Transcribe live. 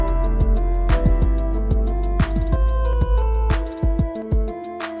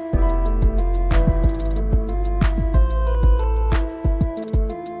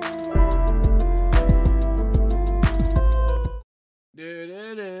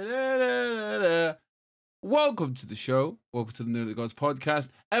Welcome to the show. Welcome to the Nerd Gods podcast,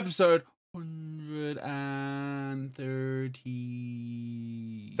 episode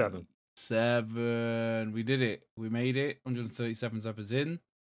 137. We did it. We made it. 137 episodes in.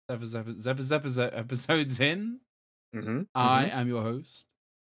 Episodes in. I am your host,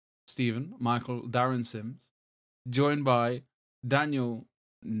 Stephen Michael Darren Sims, joined by Daniel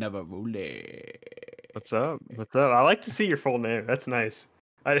Neverole. What's up? What's up? I like to see your full name. That's nice.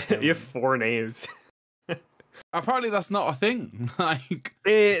 You have 4 names. Apparently, that's not a thing. Like,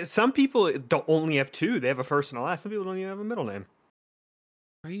 some people don't only have 2. They have a first and a last. Some people don't even have a middle name.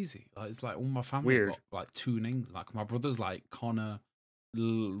 Crazy. Like, it's like all my family got like 2 names. Like my brother's like Connor,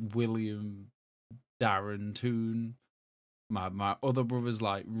 William, Darren Toon. My other brother's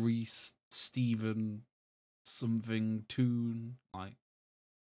like Reese, Stephen, something Toon. Like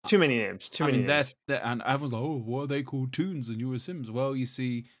too many names. Too many names. And everyone's like, oh, what are they called Toons and you were Sims? Well, you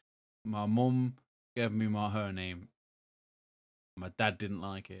see, my mum gave me her name. My dad didn't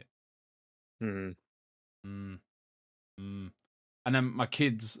like it. And then my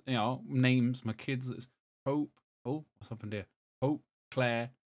kids, names. My kids is Hope. Oh, what's happened here? Hope, Claire,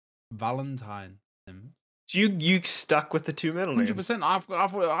 Valentine Sims. So you stuck with the 2 middle names. 100%. I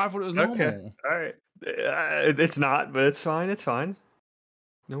thought it was normal. Okay. All right. It's not, but it's fine. It's fine.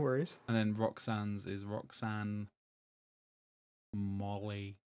 No worries. And then Roxanne's is Roxanne,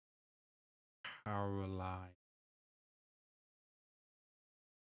 Molly, Caroline.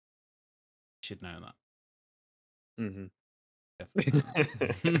 You should know that.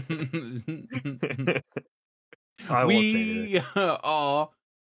 We are,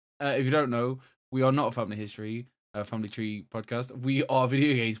 if you don't know, we are not a family history, family tree podcast. We are a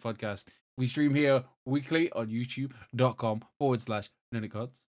video games podcast. We stream here weekly on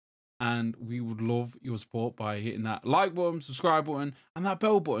youtube.com/NerdicGods. And we would love your support by hitting that like button, subscribe button, and that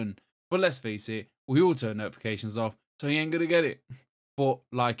bell button. But let's face it, we all turn notifications off, so you ain't gonna get it. But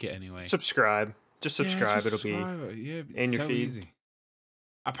like it anyway. Subscribe. Just subscribe. It'll be in your feed. Easy.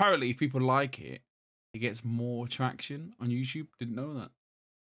 Apparently, if people like it, it gets more traction on YouTube. Didn't know that.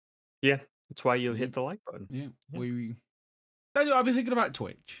 Yeah, that's why you'll hit the like button. Yeah. I've been thinking about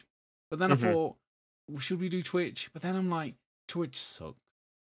Twitch. But then I thought, should we do Twitch? But then I'm like, Twitch sucks.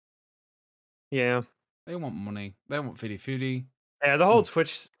 Yeah. They want money. They want fiddy-fiddy. Yeah, the whole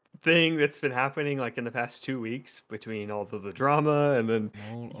Twitch thing that's been happening like in the past 2 weeks between all of the drama and then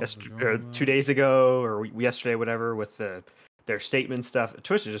 2 days ago or yesterday, whatever, with their statement stuff.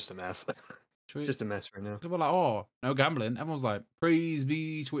 Twitch is just a mess. Just a mess right now. They were like, oh, no gambling. Everyone's like, praise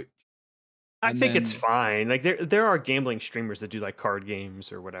be Twitch. I think it's fine. Like there are gambling streamers that do like card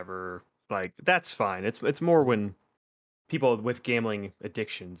games or whatever. Like that's fine. It's more when people with gambling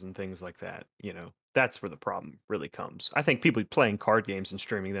addictions and things like that, that's where the problem really comes. I think people playing card games and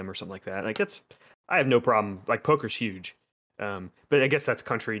streaming them or something like that. Like I have no problem. Like poker's huge. But I guess that's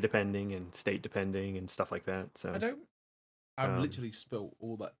country depending and state depending and stuff like that. So I've literally spilled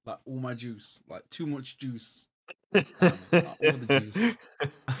all that, like all my juice, like too much juice. All the juice.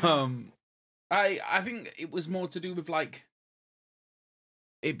 I think it was more to do with like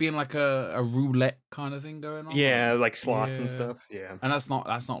it being like a roulette kind of thing going on. Yeah, like slots and stuff. Yeah. And that's not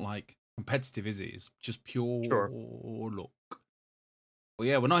like competitive, is it? It's just pure luck. Well,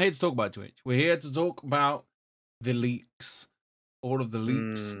 yeah, we're not here to talk about Twitch. We're here to talk about the leaks. All of the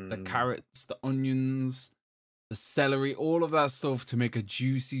leaks, the carrots, the onions, the celery, all of that stuff to make a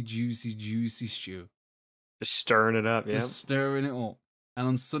juicy, juicy, juicy stew. Just stirring it up, yeah. Just stirring it up. And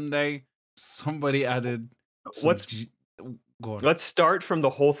on Sunday, somebody added Go on. Let's start from the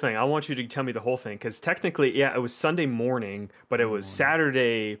whole thing. I want you to tell me the whole thing because technically, yeah, it was Sunday morning, but it was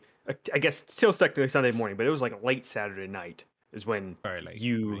Saturday. I guess still technically Sunday morning, but it was like late Saturday night is when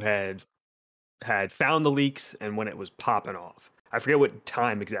you had found the leaks and when it was popping off. I forget what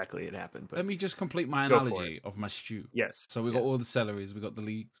time exactly it happened. But let me just complete my analogy of my stew. Yes. So we got all the celeries, we got the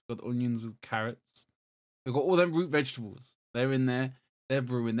leeks, we got the onions with carrots, we got all them root vegetables. They're in there, they're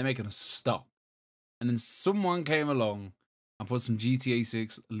brewing, they're making a stock, and then someone came along and put some GTA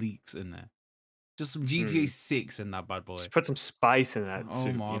 6 leeks in there. Just some GTA 6 in that bad boy. Just put some spice in that soup.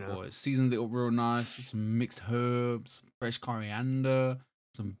 Oh my boy. Seasoned it up real nice with some mixed herbs, some fresh coriander,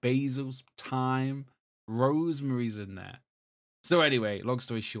 some basil, some thyme, rosemary's in there. So anyway, long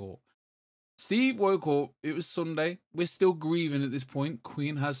story short, Steve woke up. It was Sunday. We're still grieving at this point.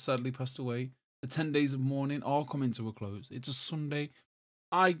 Queen has sadly passed away. The 10 days of mourning are coming to a close. It's a Sunday.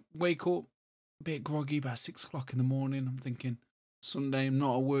 I wake up a bit groggy about 6 o'clock in the morning. I'm thinking, Sunday, I'm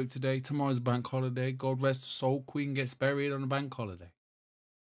not at work today. Tomorrow's a bank holiday. God rest her soul. Queen gets buried on a bank holiday.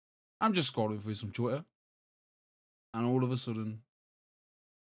 I'm just scrolling through some Twitter. And all of a sudden,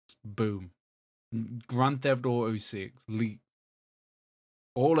 Boom. Grand Theft Auto 6 leaked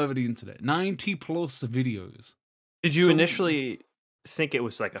all over the internet. 90 plus videos. Did you initially think it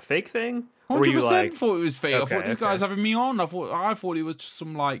was like a fake thing? 100% or were you like, thought it was fake. okay, I thought this guy's having me on. I thought it was just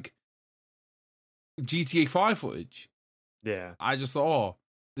some like GTA 5 footage. Yeah. I just thought, oh,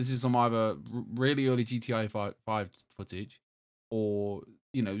 this is some either really early GTA 5 footage or,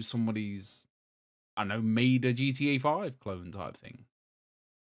 you know, somebody's, I don't know, made a GTA 5 clone type thing.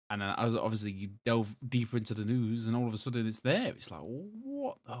 And then obviously you delve deeper into the news and all of a sudden it's there. It's like,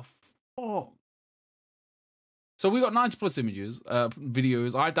 what the fuck? So we got 90 plus images,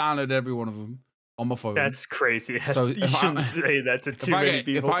 videos. I downloaded every one of them on my phone. That's crazy. So you shouldn't say that to too many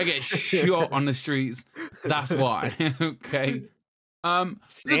people. If I get shot on the streets, that's why. Okay. Sam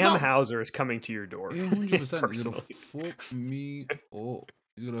Hauser is coming to your door. 100%. He's gonna fuck me up.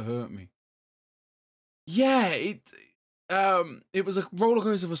 He's gonna hurt me. Yeah, it was a roller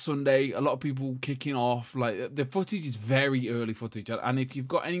coaster of a Sunday. A lot of people kicking off. Like the footage is very early footage, and if you've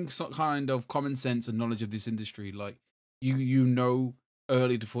got any kind of common sense and knowledge of this industry, like you know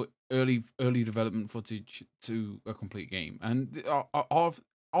early development footage to a complete game, and of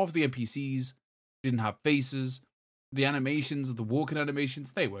the NPCs didn't have faces. The animations of the walking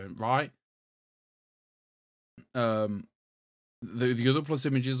animations, they weren't right. The other plus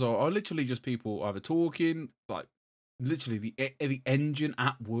images are literally just people either talking, like literally the engine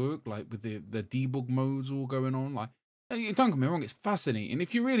at work, like with the debug modes all going on. Like, don't get me wrong, it's fascinating.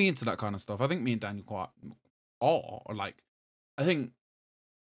 If you're really into that kind of stuff, I think me and Daniel quite are. Like, I think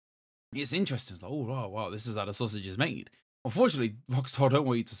it's interesting. Like, oh wow, this is how the sausage is made. Unfortunately, Rockstar don't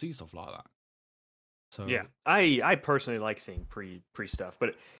want you to see stuff like that. So yeah, I personally like seeing pre stuff,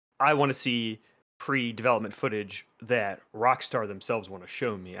 but I want to see pre-development footage that Rockstar themselves want to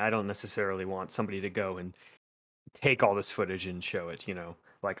show me. I don't necessarily want somebody to go and take all this footage and show it, you know.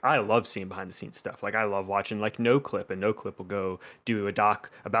 Like, I love seeing behind the scenes stuff. Like, I love watching like NoClip, and NoClip will go do a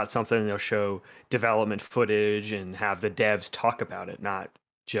doc about something and they'll show development footage and have the devs talk about it, not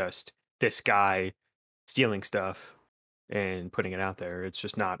just this guy stealing stuff and putting it out there. It's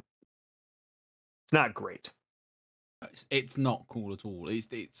just not great. It's not cool at all.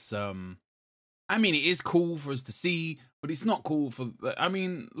 It's I mean, it is cool for us to see, but it's not cool for. I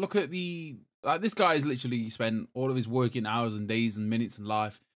mean, look at this guy has literally spent all of his working hours and days and minutes in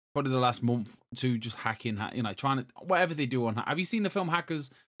life, probably the last month, to just hacking, you know, trying to whatever they do on. Have you seen the film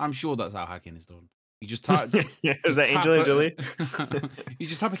Hackers? I'm sure that's how hacking is done. You just type. Yeah, is that Angelina Jolie? You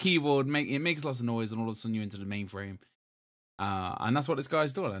just type a keyboard, it makes lots of noise, and all of a sudden you're into the mainframe. And that's what this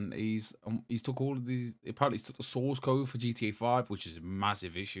guy's done, and he's took all of these. Apparently, he's took the source code for GTA 5, which is a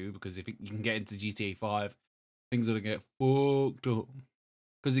massive issue because if you can get into GTA 5, things are gonna get fucked up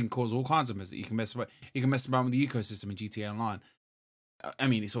because it can cause all kinds of mess. You can mess around with the ecosystem in GTA Online. I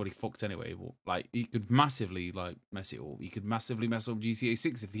mean, it's already fucked anyway. But like, he could massively like mess it up. He could massively mess up GTA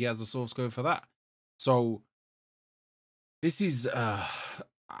 6 if he has the source code for that. So this is.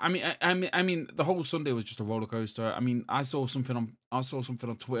 I mean, the whole Sunday was just a roller coaster. I mean, I saw something on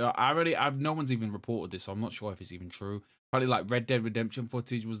Twitter. No one's even reported this, so I'm not sure if it's even true. Probably like Red Dead Redemption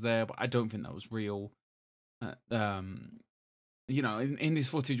footage was there, but I don't think that was real. You know, in this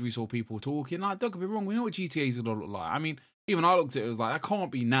footage we saw people talking. Like, don't get me wrong, we know what GTA is gonna look like. I mean, even I looked at it, was like, that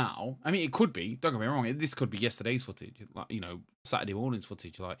can't be now. I mean, it could be. Don't get me wrong. This could be yesterday's footage, like, you know, Saturday morning's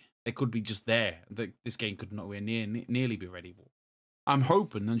footage. Like, it could be just there. This game could not nearly be ready. I'm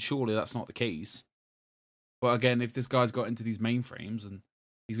hoping, and surely that's not the case. But again, if this guy's got into these mainframes and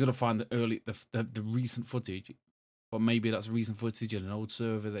he's gonna find the recent footage, but maybe that's recent footage in an old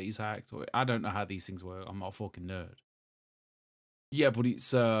server that he's hacked, or I don't know how these things work. I'm not a fucking nerd. Yeah, but it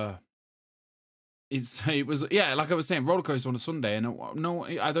was like I was saying, roller coaster on a Sunday, and no,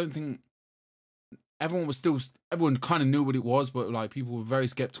 I don't think everyone kind of knew what it was, but like people were very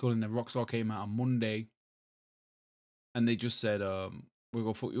skeptical, and then Rockstar came out on Monday. And they just said, we're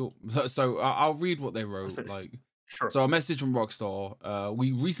going to fuck you up. So I'll read what they wrote. Like, sure. So a message from Rockstar.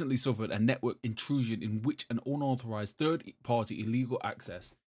 We recently suffered a network intrusion in which an unauthorized third-party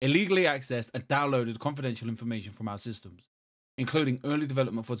illegally accessed and downloaded confidential information from our systems, including early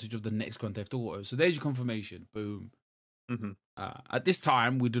development footage of the next Grand Theft Auto. So there's your confirmation. Boom. Mm-hmm. At this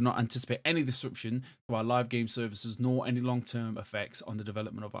time, we do not anticipate any disruption to our live game services nor any long-term effects on the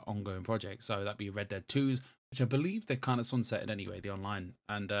development of our ongoing project. So that'd be Red Dead 2's, which I believe they're kind of sunsetted anyway, the online,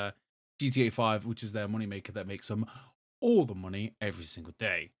 and GTA 5, which is their moneymaker that makes them all the money every single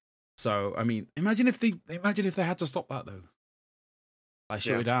day. So, I mean, imagine if they had to stop that, though. Like,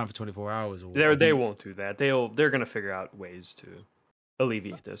 shut it down for 24 hours. Or they won't do that. They're going to figure out ways to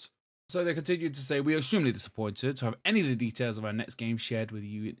alleviate this. So they continued to say, "We are extremely disappointed to have any of the details of our next game shared with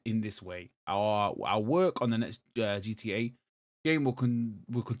you in this way. Our work on the next GTA game will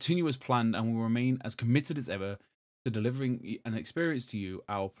continue as planned and will remain as committed as ever to delivering an experience to you,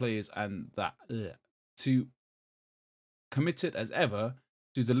 our players, and that to committed as ever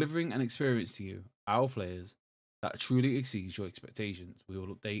to delivering an experience to you, our players, that truly exceeds your expectations. We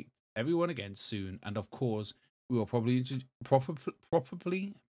will update everyone again soon, and of course, we will probably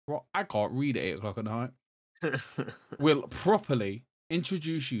I can't read at 8 o'clock at night. We'll properly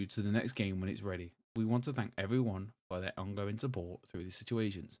introduce you to the next game when it's ready. We want to thank everyone for their ongoing support through these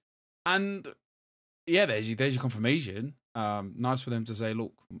situations." And yeah, there's your confirmation. Nice for them to say,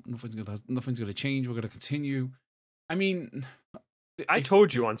 look, nothing's gonna change. We're gonna continue. I mean, I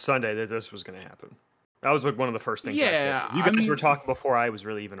told you on Sunday that this was going to happen. That was like one of the first things I said. 'Cause you guys were talking before I was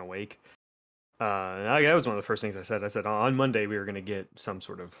really even awake. That was one of the first things I said. I said on Monday we were going to get some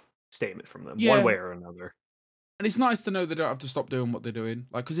sort of statement from them, one way or another. And it's nice to know they don't have to stop doing what they're doing.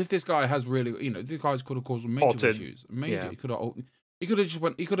 Like, because if this guy has really, this guy's could have caused major issues. He could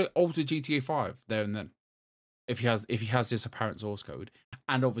have altered GTA 5 there and then, if he has this apparent source code,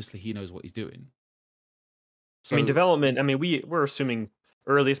 and obviously he knows what he's doing. So, I mean, development. I mean, we're assuming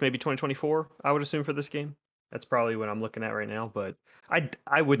earliest maybe 2024. I would assume for this game. That's probably what I'm looking at right now. But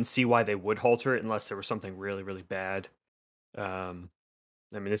I wouldn't see why they would halter it unless there was something really really bad. I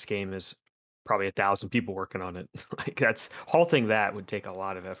mean, this game is probably 1,000 people working on it. Like halting that would take a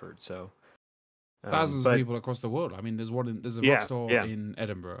lot of effort. So thousands of people across the world. I mean, there's a Rockstar in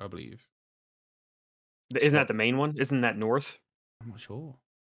Edinburgh, I believe. Isn't that the main one? Isn't that North? I'm not sure.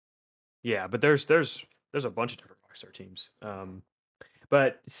 Yeah, but there's a bunch of different Rockstar teams.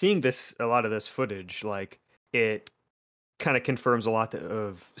 But seeing a lot of this footage, like it kind of confirms a lot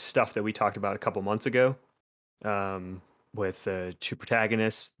of stuff that we talked about a couple months ago. With two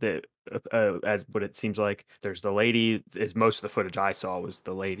protagonists that, as what it seems like, there's the lady. Is most of the footage I saw was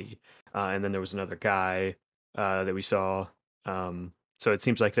the lady, and then there was another guy that we saw. So it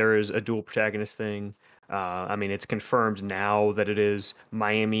seems like there is a dual protagonist thing. I mean, it's confirmed now that it is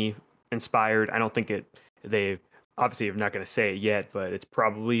Miami inspired. I don't think they obviously are not going to say it yet, but it's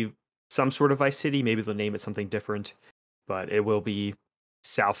probably some sort of Vice City. Maybe they'll name it something different, but it will be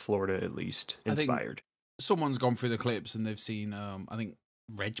South Florida at least inspired. Someone's gone through the clips and they've seen I think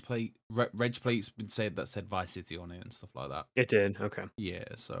reg plate's been said that said Vice City on it and stuff like that. It did. Okay. Yeah,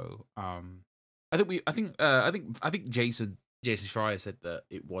 so I think Jason Schreier said that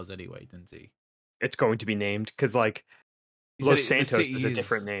it was anyway, didn't he? It's going to be named because like Los Santos is a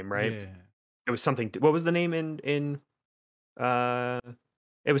different name, right? Yeah. It was something. What was the name in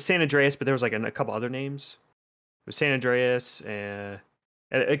it was San Andreas, but there was like a couple other names. It was San Andreas and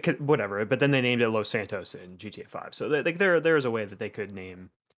whatever, but then they named it Los Santos in GTA 5. So there is a way that they could name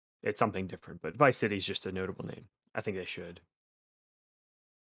it something different, but Vice City is just a notable name. I think they should.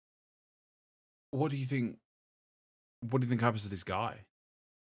 What do you think happens to this guy?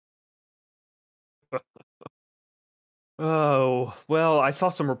 Oh, well, I saw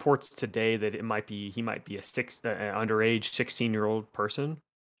some reports today that he might be a underage 16-year-old person.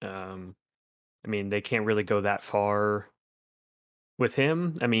 I mean, they can't really go that far with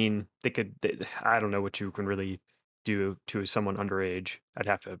him. I mean, I don't know what you can really do to someone underage.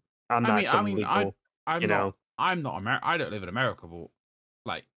 I'm not legal. I'm not American. I don't live in America, but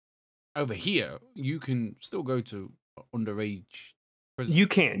like over here, you can still go to underage prison. You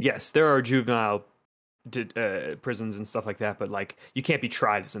can, yes. There are juvenile prisons and stuff like that, but like you can't be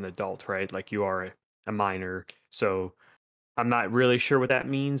tried as an adult, right? Like you are a minor. So I'm not really sure what that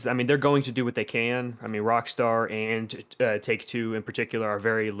means. I mean, they're going to do what they can. I mean, Rockstar and Take-Two in particular are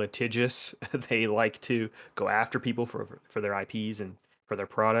very litigious. They like to go after people for their IPs and for their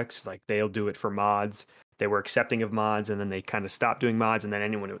products. Like they'll do it for mods. They were accepting of mods, and then they kind of stopped doing mods. And then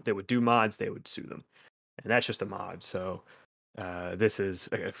anyone that would do mods, they would sue them. And that's just a mod. So this is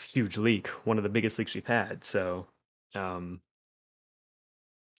a huge leak, one of the biggest leaks we've had. So I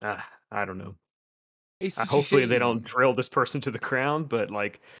don't know. Hopefully they don't drill this person to the ground, but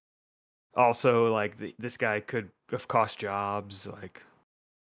like also like this guy could have cost jobs. Like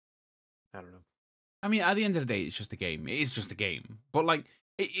I don't know. I mean, at the end of the day, it's just a game. It is just a game. But like,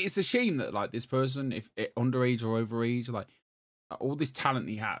 it's a shame that like this person, if underage or overage, like all this talent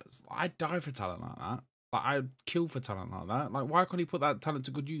he has, I'd die for talent like that. Like I'd kill for talent like that. Like why can't he put that talent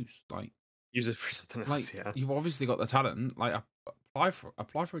to good use? Like use it for something else. Like you've obviously got the talent. Like apply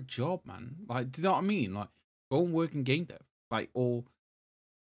for a job, man. Like, do you know what I mean? Like, go and work in game dev. Like, or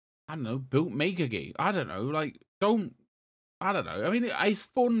I don't know, make a game. I don't know. Like, I don't know. I mean, it's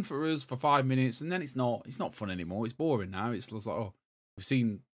fun for us for 5 minutes, and then it's not. It's not fun anymore. It's boring now. It's just like, oh, we've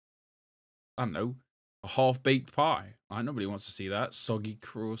seen I don't know, a half-baked pie. Like, nobody wants to see that. Soggy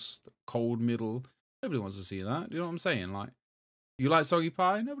crust, cold middle. Nobody wants to see that. Do you know what I'm saying? Like, you like soggy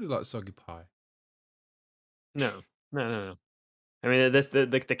pie? Nobody likes soggy pie. No, no. I mean,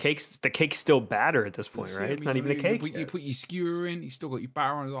 the cake's still batter at this point, right? It's not even a cake You yet. put your skewer in. You still got your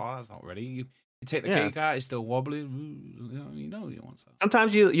batter on. Oh, that's not ready. You take the Yeah. cake out. It's still wobbling. You know you want that.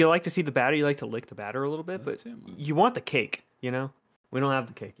 Sometimes you like to see the batter. You like to lick the batter a little bit, That's but it, man. you want the cake. You know, we don't have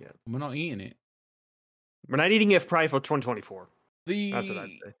the cake yet. We're not eating it. We're not eating it probably for 2024. That's what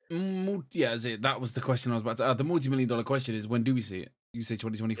I'd say. Yeah, is it? That was the question I was about to add. The multi-million-dollar question is, when do we see it? You say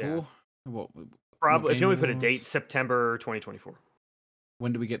 2024? Yeah. What? Probably, if you Game only put a date, Awards? September 2024.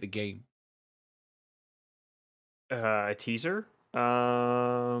 When do we get the game? A teaser?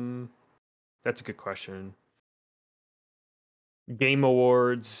 That's a good question. Game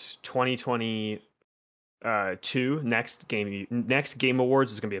Awards 2022. Next Game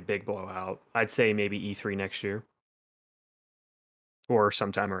Awards is gonna be a big blowout. I'd say maybe E3 next year, or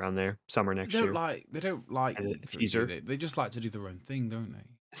sometime around there, summer next year. They don't like As a E3, teaser. do they? They just like to do their own thing, don't they?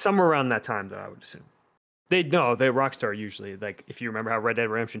 Somewhere around that time, though, I would assume. They Rockstar usually, like, if you remember how Red Dead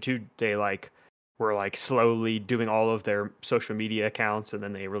Redemption 2, they were slowly doing all of their social media accounts, and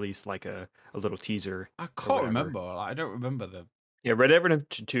then they released like a little teaser. I can't remember. I don't remember the. Yeah, Red Dead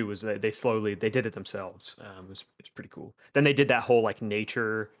Redemption 2 was they did it themselves. It was pretty cool. Then they did that whole like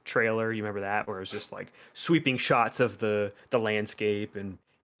nature trailer. You remember that, where it was just like sweeping shots of the landscape and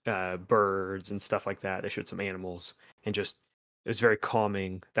birds and stuff like that. They showed some animals and just it was very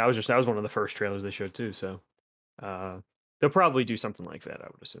calming. That was one of the first trailers they showed too. So they'll probably do something like that, I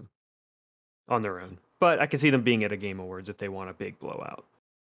would assume, on their own. But I can see them being at a Game Awards if they want a big blowout.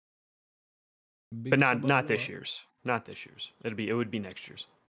 But not this year's. Not this year's. It would be next year's.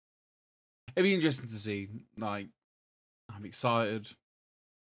 It'd be interesting to see. Like, I'm excited.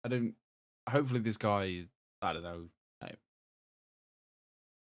 Hopefully this guy is, I don't know.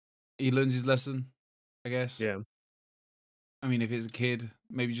 He learns his lesson, I guess. Yeah. I mean, if it's a kid,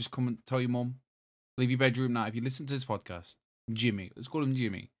 maybe just come and tell your mom. Leave your bedroom now. If you listen to this podcast, Jimmy, let's call him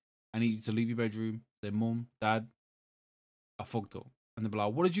Jimmy. I need you to leave your bedroom. Say, Mom, Dad, I fucked up. And they'll be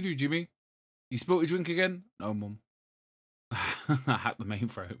like, what did you do, Jimmy? You spilt your drink again? No, Mum. I hacked the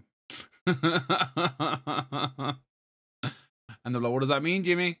mainframe. And they're like, what does that mean,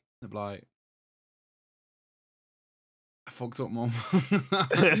 Jimmy? They're like, I fucked up, Mum.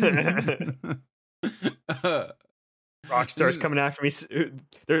 Rockstar's coming after me.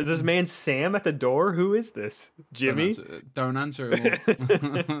 There's this man Sam at the door. Who is this? Jimmy? Don't answer it.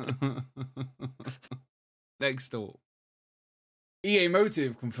 Next up, EA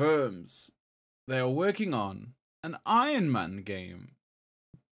Motive confirms they are working on an Iron Man game.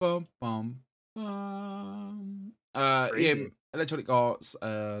 Bum, bum, bum. EA Electronic Arts,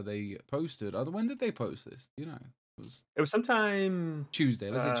 they posted. When did they post this? Do you know? It was sometime Tuesday.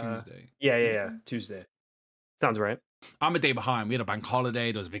 Let's say Tuesday. Yeah. Tuesday. Sounds right. I'm a day behind. We had a bank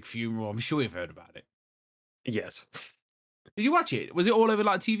holiday. There was a big funeral. I'm sure you've heard about it. Yes. Did you watch it? Was it all over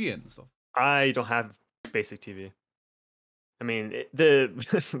like TV and stuff? I don't have basic TV. I mean,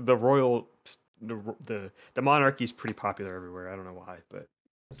 the royal the monarchy is pretty popular everywhere. I don't know why, but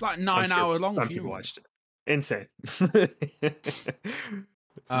it's like 9-hour long. Some people watched it. Insane.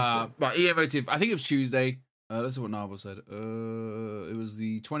 But EA Motive, I think it was Tuesday. Let's see what Narble said. It was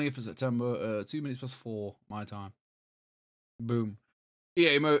the 20th of September, 2 minutes past 4 my time. Boom.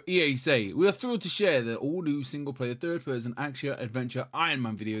 EA say, we are thrilled to share that all new single-player third-person action-adventure Iron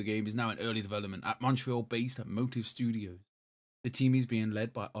Man video game is now in early development at Montreal-based Motive Studios. The team is being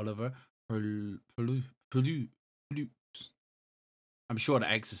led by Oliver Pelus. I'm sure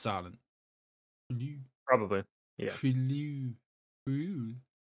the X is silent. Probably. Yeah.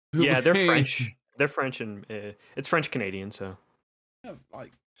 Yeah, they're French. They're French and it's French Canadian, so. Yeah,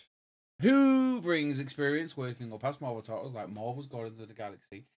 like, who brings experience working on past Marvel titles like Marvel's Guardians of the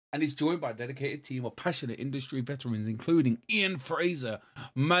Galaxy and is joined by a dedicated team of passionate industry veterans, including Ian Fraser,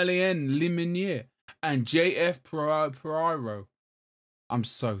 Malien Limonier, and JF Pereiro. I'm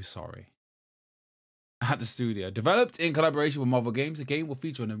so sorry. At the studio. Developed in collaboration with Marvel Games, the game will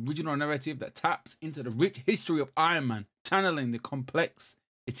feature an original narrative that taps into the rich history of Iron Man, channeling the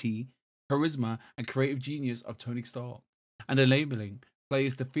complexity, charisma, and creative genius of Tony Stark, and enabling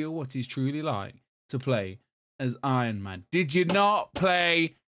players to feel what it's truly like to play as Iron Man. Did you not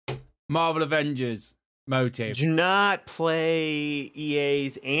play Marvel Avengers Motive? Do not play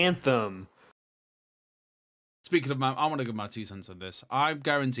EA's Anthem. Speaking of, I want to give my 2 cents on this. I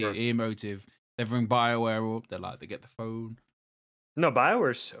guarantee EA Motive, they bring BioWare up. They get the phone. No,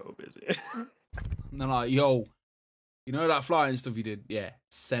 BioWare's so busy. And they're like, yo, You know that flying stuff you did? Yeah,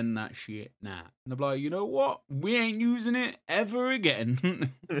 send that shit now. And they're like, you know what? We ain't using it ever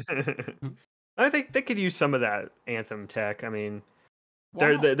again. I think they could use some of that Anthem tech. I mean,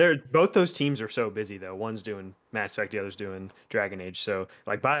 Why not? they're both those teams are so busy though. One's doing Mass Effect, the other's doing Dragon Age. So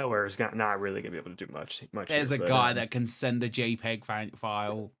like BioWare is not really gonna be able to do much There's here. a guy that can send a JPEG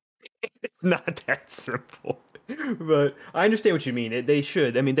file. Not that simple. But I understand what you mean. They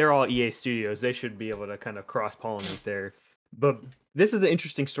should. I mean, they're all EA Studios. They should be able to kind of cross pollinate there. But this is an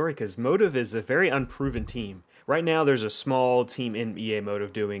interesting story because Motive is a very unproven team. Right now, there's a small team in EA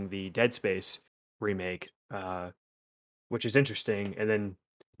Motive doing the Dead Space remake, which is interesting. And then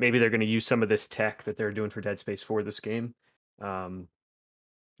maybe they're going to use some of this tech that they're doing for Dead Space for this game.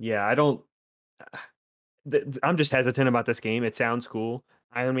 Yeah, I don't. I'm just hesitant about this game. It sounds cool.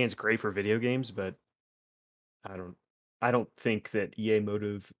 Iron Man's great for video games, but I don't I don't think that EA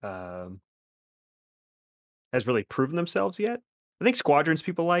Motive has really proven themselves yet. I think Squadrons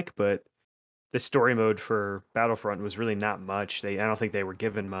people like, but the story mode for Battlefront was really not much. I don't think they were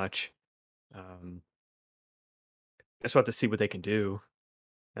given much. Um, I just want to see what they can do.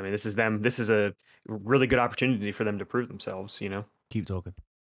 I mean, this is them. This is a really good opportunity for them to prove themselves. Keep talking.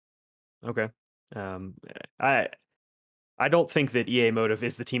 Okay. Um, I I don't think that EA Motive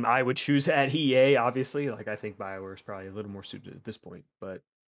is the team I would choose at EA. Obviously, like I think BioWare is probably a little more suited at this point, but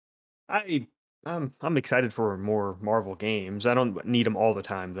I I'm excited for more Marvel games. I don't need them all the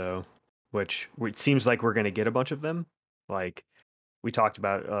time though, which it seems like we're going to get a bunch of them. Like we talked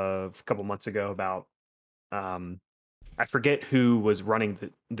about a couple months ago about um I forget who was running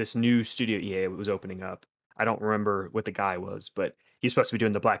this new studio EA was opening up. I don't remember what the guy was, but he's supposed to be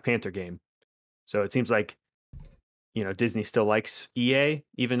doing the Black Panther game. So it seems like Disney still likes EA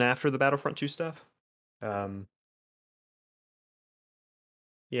even after the Battlefront 2 stuff. Um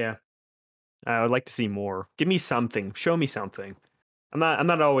yeah, I would like to see more. Give me something. Show me something. I'm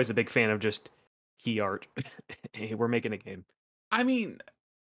not always a big fan of just key art. Hey, we're making a game. I mean,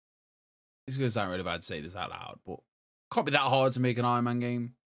 it's going to sound really bad to say this out loud, but can't be that hard to make an Iron Man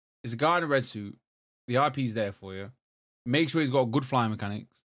game. It's a guy in a red suit. The IP's there for you. Make sure he's got good flying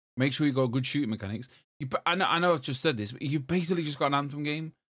mechanics. Make sure you got good shooting mechanics. I know I've just said this, but you basically just got an Anthem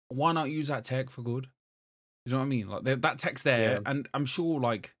game. Why not use that tech for good? You know what I mean? Like that tech's there, Yeah. and I'm sure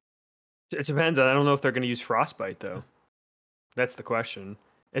like It depends. I don't know if they're going to use Frostbite though. That's the question.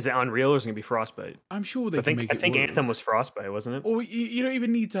 Is it Unreal or is it going to be Frostbite? I'm sure they can make it I think work. Anthem was Frostbite, wasn't it? Or you don't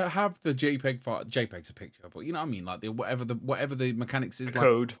even need to have the JPEG file. JPEG's a picture, but you know what I mean? Like whatever the mechanics is.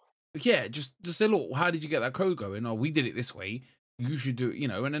 Code. Yeah, just say, look, how did you get that code going? Oh, we did it this way. You should do it,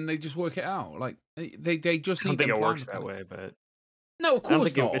 and then they just work it out. Like they just I don't need. think it them works plans that for it. way, but No, of I don't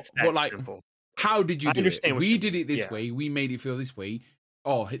course think not. it's But that like, simple. how did you I do understand it? what We you did mean. it this Yeah. way. We made it feel this way.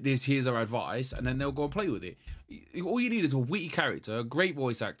 Oh, here's our advice, and then they'll go and play with it. All you need is a witty character, a great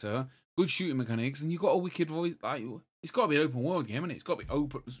voice actor, good shooting mechanics, and you've got a wicked voice. Like, it's got to be an open world game, and it's got to be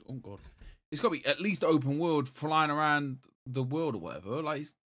open. Oh god, it's got to be at least open world, flying around the world or whatever. Like,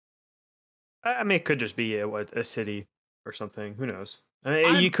 I mean, it could just be a city or something. Who knows? I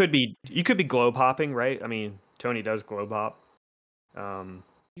mean, you could be globe hopping, right? I mean, Tony does globe hop.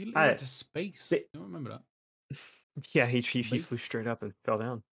 he went to space. I don't remember that. Yeah, he flew straight up and fell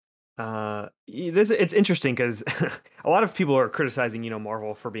down. It's interesting because a lot of people are criticizing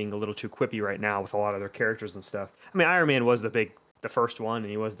Marvel for being a little too quippy right now with a lot of their characters and stuff. I mean, Iron Man was the first one,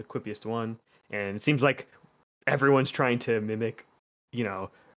 and he was the quippiest one, and it seems like everyone's trying to mimic,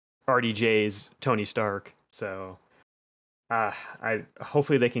 RDJ's Tony Stark. So, I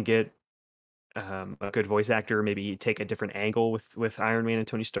hopefully they can get a good voice actor, maybe take a different angle with Iron Man and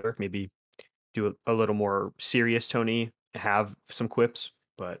Tony Stark, maybe do a little more serious Tony, have some quips,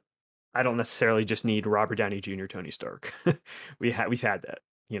 but I don't necessarily just need Robert Downey Jr. Tony Stark. We've had that,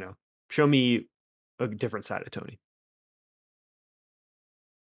 Show me a different side of Tony.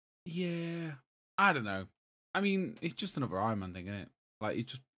 Yeah, I don't know. I mean, it's just another Iron Man thing, isn't it? Like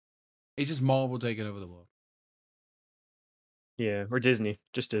it's just Marvel taking over the world. Yeah, or Disney,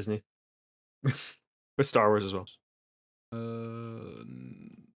 just Disney. With Star Wars as well. I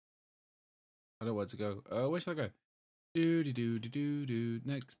don't know where to go. Where should I go? Do.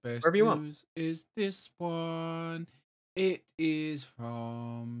 Next best Wherever you want. news is this one. It is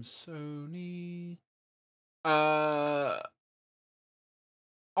from Sony.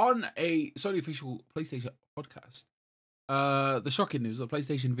 On a Sony official PlayStation podcast, the shocking news that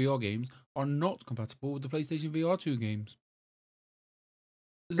PlayStation VR games are not compatible with the PlayStation VR 2 games.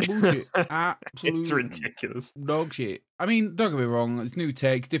 This is bullshit. Absolute It's ridiculous. dog shit. I mean, don't get me wrong. It's new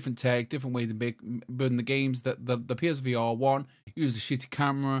tech, different way to building the games. That the PSVR 1 uses a shitty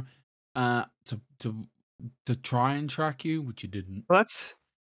camera to to try and track you, which you didn't. Well,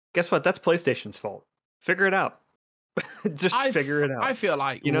 guess what? That's PlayStation's fault. Figure it out. Just figure it out. I feel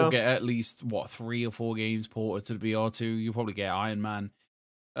like you we'll know? get at least 3 or 4 games ported to the VR2. You'll probably get Iron Man,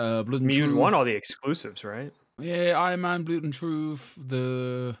 Blood and You'd Truth. want all the exclusives, right? Yeah, Iron Man, Blood and Truth,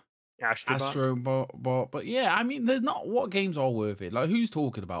 the Astrobot. But yeah, I mean, there's not what games are worth it. Like, who's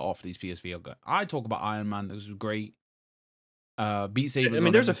talking about off these PSVR guys? I talk about Iron Man. This was great. Beat Saber. I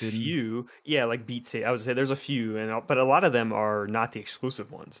mean, there's a few. Yeah, like Beat Saber. I would say there's a few, but a lot of them are not the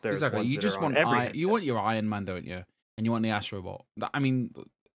exclusive ones. They're exactly. ones You just want you want your Iron Man, don't you? And you want the Astrobot. I mean,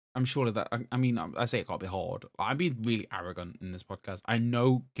 I'm sure that. I mean, I say it can't be hard. I'm being really arrogant in this podcast. I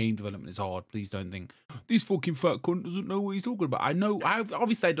know game development is hard. Please don't think this fucking fat cunt doesn't know what he's talking about. I know.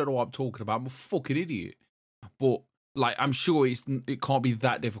 Obviously I don't know what I'm talking about. I'm a fucking idiot. But like, I'm sure it can't be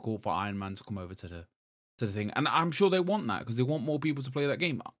that difficult for Iron Man to come over to the thing, and I'm sure they want that because they want more people to play that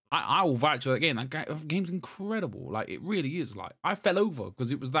game. I will vouch for that game. That game's incredible. Like, it really is. Like, I fell over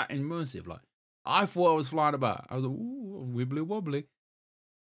because it was that immersive. Like, I thought I was flying about. I was like, ooh, wibbly wobbly.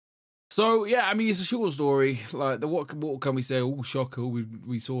 So yeah, I mean, it's a short story. Like, what can we say? Oh, shocker!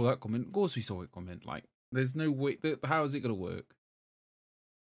 We saw that coming. Of course, we saw it coming. Like, there's no way. How is it gonna work?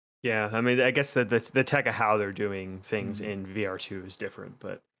 Yeah, I mean, I guess the tech of how they're doing things in VR2 is different,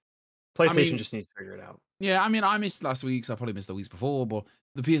 but PlayStation just needs to figure it out. Yeah, I mean, I missed last week's. I probably missed the weeks before, but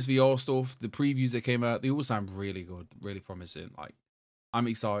the PSVR stuff, the previews that came out, they all sound really good, really promising. Like, I'm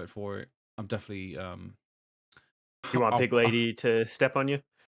excited for it. I'm definitely. You want Big Lady to step on you?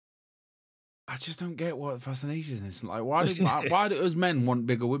 I just don't get what the fascination is. Like, why do us men want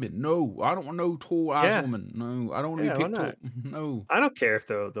bigger women? No, I don't want no tall ass woman. No, I don't want to be picked up. No, I don't care if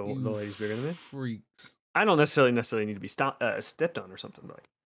the lady's bigger than me. Freaks. I don't necessarily need to be stepped on or something. But like,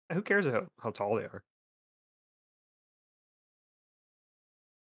 who cares how tall they are?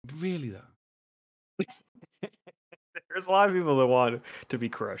 Really though, there's a lot of people that want to be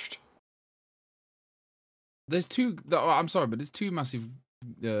crushed. There's two. I'm sorry, but there's two massive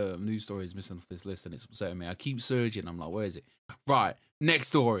news stories missing off this list, and it's upsetting me. I keep searching. I'm like, where is it? Right, next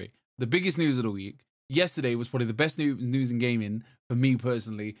story. The biggest news of the week. Yesterday was probably the best news in gaming for me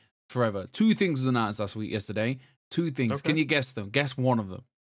personally forever. 2 things was announced last week. Yesterday, 2 things. Okay. Can you guess them? Guess one of them.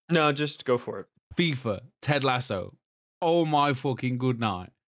 No, just go for it. FIFA, Ted Lasso. Oh my fucking good night.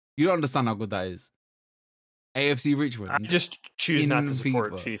 You don't understand how good that is. AFC Richmond. I just choose not to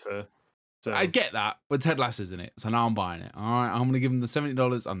support FIFA. So. I get that, but Ted Lasso's in it, so now I'm buying it. All right, I'm going to give him the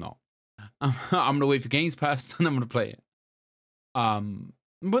 $70. I'm not. I'm going to wait for Games Pass and I'm going to play it.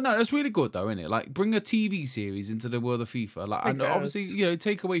 But no, that's really good though, isn't it? Like, bring a TV series into the world of FIFA. Like, and obviously,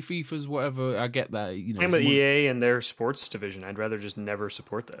 take away FIFA's whatever. I get that. Same with EA and their sports division. I'd rather just never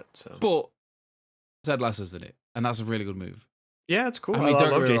support that. So, but Ted Lasso's in it, and that's a really good move. Yeah, it's cool. I mean, I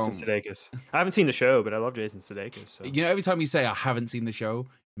love Jason Sudeikis. I haven't seen the show, but I love Jason Sudeikis. So. Every time you say I haven't seen the show,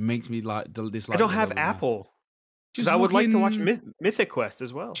 it makes me dislike. I don't have Apple. Just I would like to watch Mythic Quest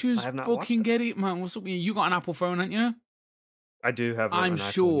as well. Just fucking get it, man. What's up? You got an Apple phone, haven't you? I do have. I'm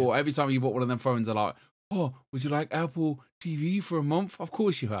sure every time you bought one of them phones, they're like, "Oh, would you like Apple TV for a month?" Of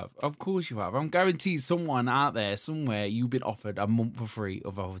course you have. Of course you have. I'm guaranteed someone out there somewhere you've been offered a month for free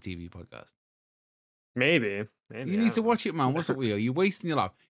of Apple TV podcast. Maybe. You need to watch it, man. What's up with you? You're wasting your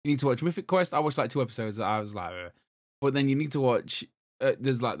life. You need to watch Mythic Quest. I watched like 2 episodes. I was like, but then you need to watch.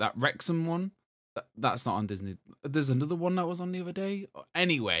 There's like that Wrexham one. That's not on Disney. There's another one that was on the other day.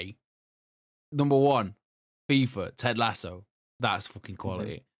 Anyway, number 1, FIFA, Ted Lasso. That's fucking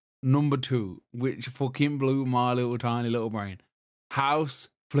quality. Mm-hmm. Number 2, which fucking blew my little tiny little brain. House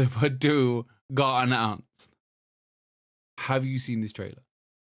Flipper 2 got announced. Have you seen this trailer?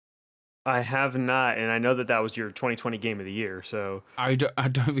 I have not, and I know that was your 2020 game of the year, so... I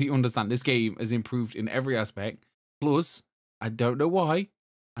don't really understand. This game has improved in every aspect. Plus, I don't know why,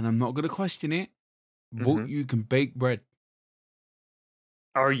 and I'm not going to question it, but you can bake bread.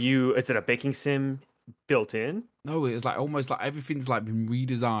 Is it a baking sim built in? No, it's like almost like everything's like been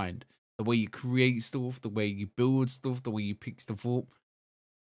redesigned. The way you create stuff, the way you build stuff, the way you pick stuff up.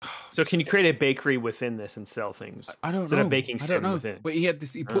 So can you create a bakery within this and sell things? I don't know. Is it a baking sim? I don't know. Within? But he had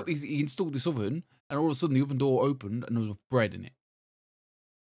this. He put these. He installed this oven, and all of a sudden the oven door opened, and there was bread in it.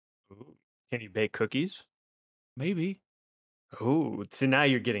 Ooh. Can you bake cookies? Maybe. Oh, so now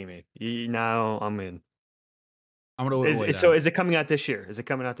you're getting me. Now I'm in. I'm gonna order. So is it coming out this year? Is it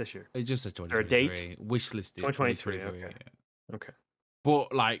coming out this year? It's just a 2023. Or a date? Wish listed. 2023. Okay. Yeah. Okay.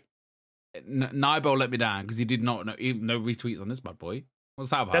 But like, Nibel let me down because he did not know. No retweets on this bad boy.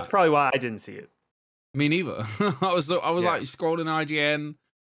 What's that about? That's probably why I didn't see it. Me neither. I was like scrolling IGN.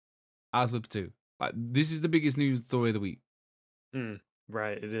 House Flipper 2. Like, this is the biggest news story of the week.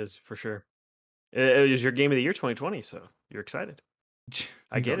 Right, it is for sure. It was your game of the year 2020, so you're excited.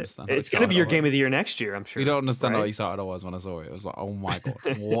 I You don't get it. understand how It's gonna be excited I your game was. of the year next year, I'm You sure. don't understand how Right? excited I was when I saw it. It was like, oh my god,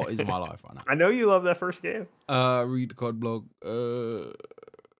 what is my life right now? I know you love that first game. Read the COD blog.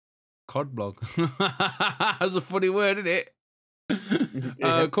 COD blog. That's a funny word, isn't it?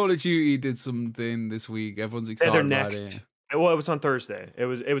 Yeah. Call of Duty did something this week. Everyone's They're excited about next. it. Well, it was on Thursday. It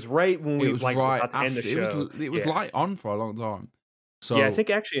was right when It we was like were right about to end the after. show. It was Yeah. like on for a long time. Yeah, I So think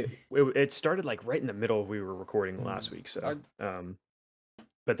actually it started like right in the middle of we were recording last week. I, So,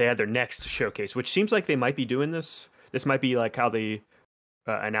 but they had their next showcase, which seems like they might be doing this. This might be like how they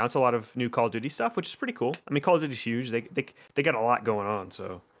announce a lot of new Call of Duty stuff, which is pretty cool. I mean, Call of Duty's huge. They got a lot going on,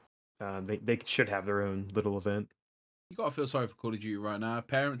 so they should have their own little event. you gotta feel sorry for Call of Duty right now.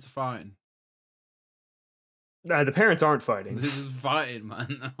 Parents are fighting. The parents aren't fighting. They're just fighting,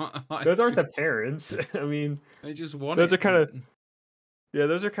 man. Those aren't the parents. I mean, They just want those it. are kind of yeah,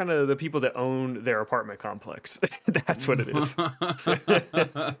 those are kind of the people that own their apartment complex. That's what it is.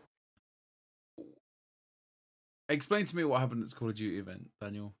 Explain to me what happened at this Call of Duty event,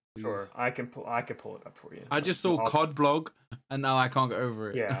 Daniel. Please. Sure, I can pull it up for you. I just saw COD blog, and now I can't get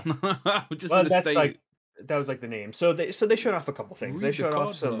over it. Yeah. I'm just Well, in a that's state. like that was like the name. So they showed off a couple things. They Read the showed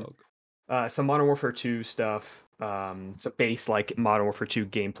off COD some Modern Warfare 2 stuff, some base like Modern Warfare 2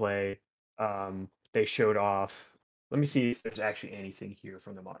 gameplay. They showed off. Let me see if there's actually anything here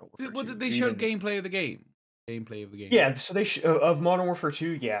from the Modern Warfare 2. What did they show? Gameplay of the game. Gameplay of the game. Yeah, so they of Modern Warfare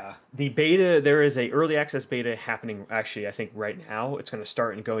 2. Yeah, the beta. There is a early access beta happening. Actually, I think right now it's going to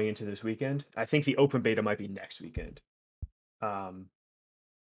start and going into this weekend. I think the open beta might be next weekend.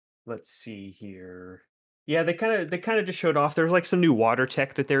 Let's see here. Yeah, they kind of just showed off. There's like some new water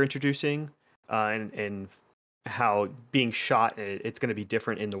tech that they're introducing, and how being shot it's going to be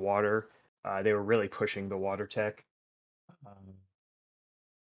different in the water. They were really pushing the water tech. Um,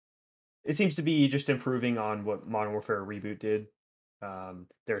 it seems to be just improving on what Modern Warfare Reboot did.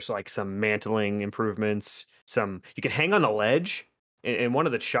 There's like some mantling improvements. Some you can hang on the ledge. In one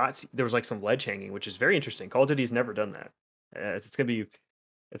of the shots, there was like some ledge hanging, which is very interesting. Call of Duty's never done that. It's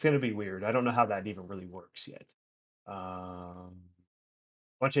gonna be weird. I don't know how that even really works yet.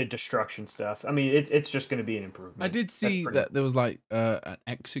 Bunch of destruction stuff. I mean, it's just gonna be an improvement. I did see that there was like an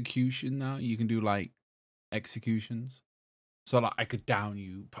execution now. You can do like executions. So like I could down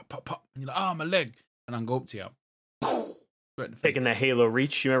you, pop, pop, pop, and you're like, oh my leg, and I'll go up to you. Taking that Halo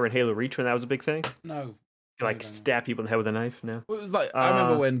Reach. You remember in Halo Reach when that was a big thing? No. You like stab people in the head with a knife? No. Well, it was like I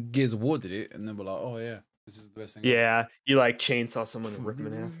remember when Gears of War did it, and then we're like, oh yeah, this is the best thing. Yeah, you like chainsaw someone and rip them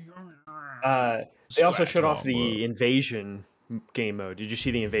in half. They also showed off the Invasion game mode. Did you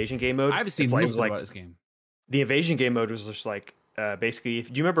see the Invasion game mode? I haven't seen nothing about this game. The Invasion game mode was just like basically.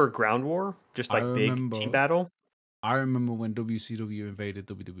 Do you remember Ground War? Just like big team battle. I remember when WCW invaded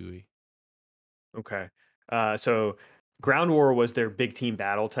WWE. Okay, so Ground War was their big team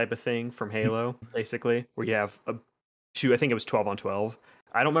battle type of thing from Halo, basically, where you have I think it was 12 on 12.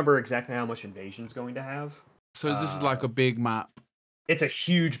 I don't remember exactly how much Invasion's going to have. So this is like a big map. It's a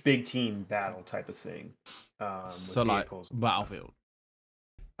huge big team battle type of thing. So like Battlefield.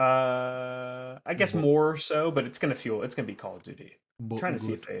 I guess more so, but it's gonna be Call of Duty. I'm trying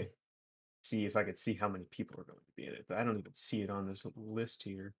to see if I could see how many people are going to be in it, but I don't even see it on this list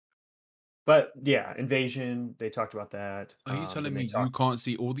here. But yeah, Invasion, they talked about that. Are you telling me you can't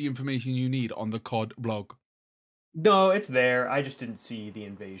see all the information you need on the COD blog? No, it's there. I just didn't see the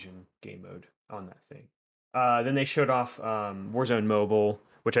Invasion game mode on that thing. Then they showed off Warzone Mobile,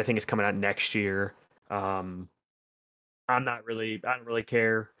 which I think is coming out next year. I don't really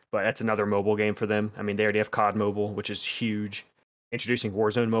care, but that's another mobile game for them. I mean, they already have COD Mobile, which is huge. Introducing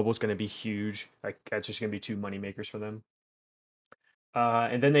Warzone Mobile is going to be huge. Like that's just going to be two money makers for them.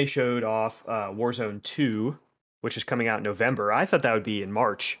 And then they showed off Warzone 2, which is coming out in November. I thought that would be in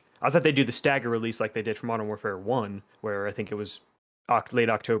March. I thought they'd do the stagger release like they did for Modern Warfare 1, where I think it was late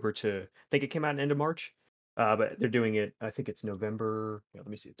October to, I think it came out in end of March. But they're doing it, I think it's November. Yeah, let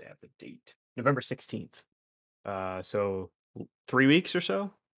me see if they have the date. November 16th. So 3 weeks or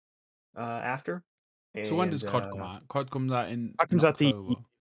so after. So when does COD come out? COD comes out in October.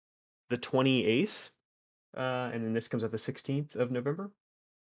 The 28th. And then this comes out the 16th of November.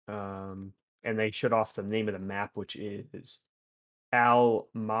 And they showed off the name of the map, which is Al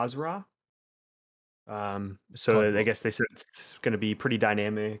Mazrah. So I guess they said it's going to be pretty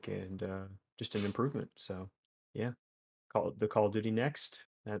dynamic and just an improvement. So yeah, Call of Duty Next.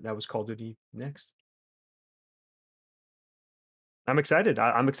 That was Call of Duty Next. I'm excited.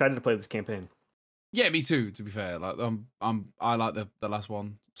 I'm excited to play this campaign. Yeah, me too. To be fair, like I like the last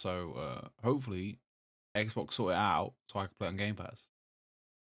one, so hopefully Xbox sort it out so I can play it on Game Pass.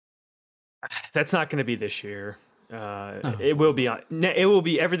 That's not going to be this year. No, It of will course be not. on. It will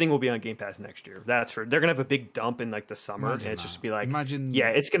be. Everything will be on Game Pass next year. That's for. They're gonna have a big dump in like the summer, and Imagine it's just that. to be like, yeah, Imagine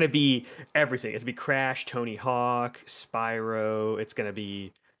it's gonna be everything. It's gonna be Crash, Tony Hawk, Spyro. It's gonna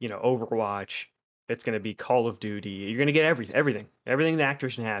be Overwatch. It's gonna be Call of Duty. You're gonna get everything the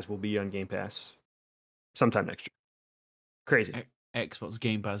Activision has will be on Game Pass sometime next year. Crazy. Xbox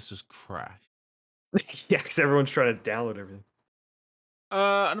Game Pass just crashed. Yeah, because everyone's trying to download everything.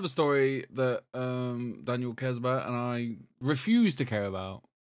 Another story that Daniel cares about and I refuse to care about.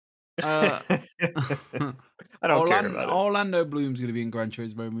 Uh, I don't care about it. Orlando Bloom's gonna be in Gran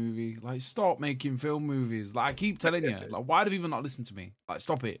Turismo movie. Like, stop making film movies. Like, I keep telling you, like, why do people not listen to me? Like,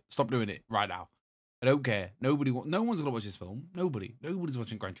 stop it. Stop doing it right now. I don't care. No one's gonna watch this film. Nobody's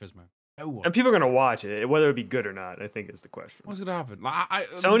watching Gran Turismo. No one. And people are gonna watch it. Whether it be good or not, I think is the question. What's gonna happen? Like,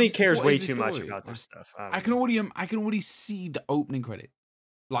 Sony cares way this too much story? about this stuff. I can already see the opening credit.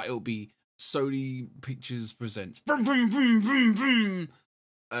 Like, it'll be Sony Pictures presents. Vroom, vroom, vroom, vroom, vroom.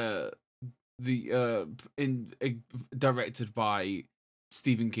 Directed by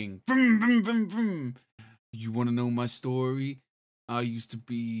Stephen King. Vroom, vroom, vroom, vroom. You want to know my story? I used to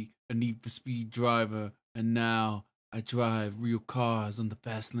be a Need for Speed driver, and now I drive real cars on the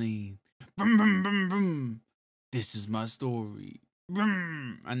fast lane. Vroom, vroom, vroom, vroom. This is my story.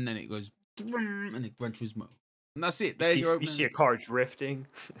 Vroom. And then it goes, vroom, and it Gran Turismo. And that's it. There's your opening. You see a car drifting.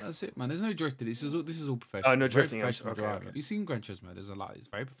 That's it, man. There's no drifting. This is all professional. Oh, no drifting. Professional Okay, driving. okay. Have you seen Gran Turismo? There's a lot. It's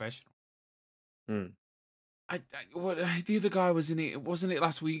very professional. Mm. The other guy was in it. Wasn't it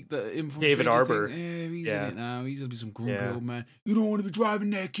last week that him from David Stranger Arbor? Yeah, he's in it now. He's gonna be some grumpy Yeah. old man. You don't want to be driving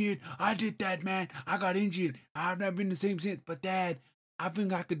that, kid. I did that, man. I got injured. I've never been the same since. But Dad, I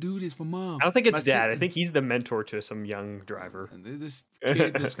think I could do this for Mom. I don't think it's Dad. I think he's the mentor to some young driver. This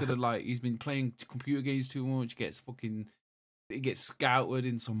kid that's gonna he's been playing computer games too much. He gets scouted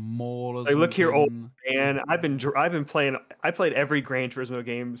in some mall or something. Look here, old man. I've been playing. I played every Gran Turismo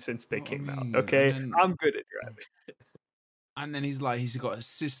game since they came out. Okay, I'm good at driving. And then he's got a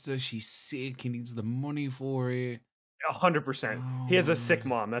sister. She's sick. He needs the money for it. 100%. He has a sick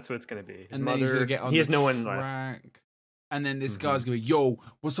mom. That's what it's gonna be. His mother. He's gonna get on he has the no one track. left. And then this guy's gonna be, yo,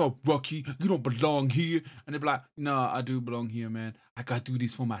 what's up, Rocky? You don't belong here. And they're like, nah, I do belong here, man. I gotta do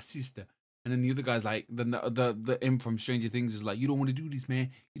this for my sister. And then the other guy's like, the imp from Stranger Things is like, you don't want to do this,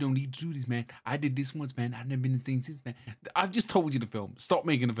 man. You don't need to do this, man. I did this once, man. I've never been the same since, man. I've just told you the film. Stop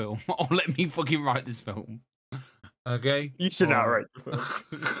making the film, or let me fucking write this film. Okay? You should not write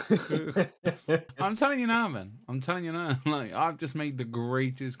the film. I'm telling you now, man. I'm telling you now. Like, I've just made the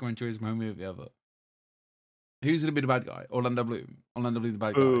greatest Gran Turismo movie ever. Who's gonna be the bad guy? Orlando Bloom. Orlando Bloom, the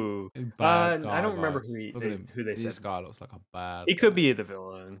bad guy. Ooh. Bad guy I don't remember vibes. who they said. This guy looks like a bad He guy. could be the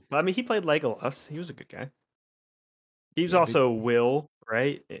villain. I mean, he played Legolas. He was a good guy. He was also Will,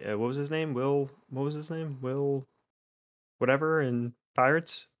 right? What was his name? Will. What was his name? Will. Whatever in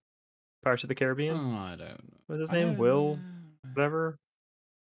Pirates of the Caribbean. Oh, I don't know. What was his name? Will. Whatever.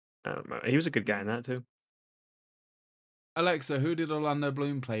 I don't know. He was a good guy in that too. Alexa, who did Orlando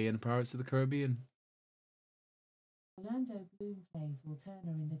Bloom play in Pirates of the Caribbean? Orlando Bloom plays Will Turner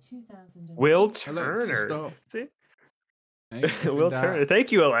in the 2000. Will Turner. Alexa, stop. See? Hey, Will Turner.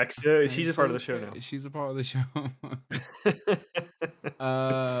 Thank you, Alexa. She's a part of the show now. She's a part of the show.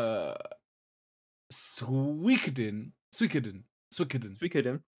 Swickerden.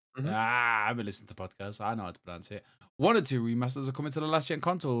 Mm-hmm. I've been listening to podcasts. I know how to pronounce it. 1 or 2 remasters are coming to the last gen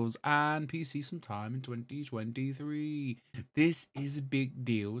consoles and PC sometime in 2023. This is a big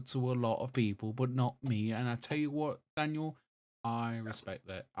deal to a lot of people, but not me. And I tell you what, Daniel, I respect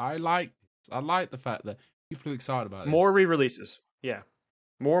that. I like the fact that people are excited about this. More re-releases. Yeah.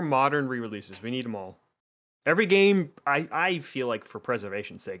 More modern re-releases. We need them all. Every game, I feel like for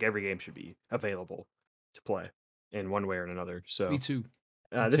preservation's sake, every game should be available to play in one way or another. So me too.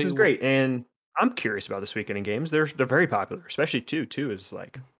 This is great, and I'm curious about this weekend in games. They're very popular, especially 2. 2 is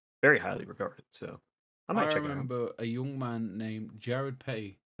like very highly regarded. So I might check it out. I remember a young man named Jared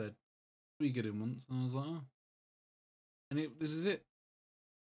Petty said Suikoden once, and I was like, oh. And this is it.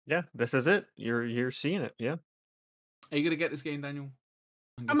 Yeah, this is it. You're seeing it. Yeah. Are you gonna get this game, Daniel?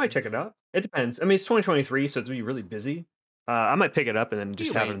 I might check it out. It depends. I mean, it's 2023, so it's gonna be really busy. I might pick it up and then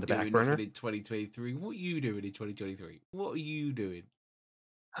just have it in the back burner. 2023. What are you doing in 2023? What are you doing?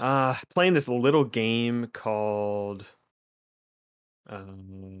 Playing this little game called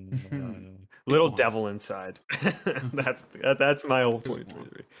Little Devil Inside. that's my whole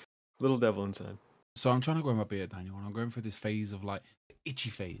 2023. Little Devil Inside. So I'm trying to grow my beard, Daniel, and I'm going through this phase of like the itchy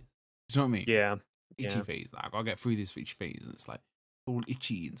phase. Do you know what I mean? Yeah. Itchy phase. Like, I gotta get through this itchy phase, and it's like all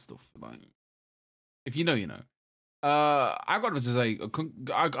itchy and stuff. Like, if you know, you know. I got to say,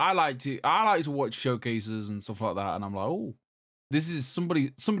 I like to watch showcases and stuff like that, and I'm like, oh, this is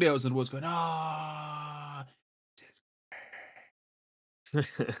somebody else in the world's going, ah.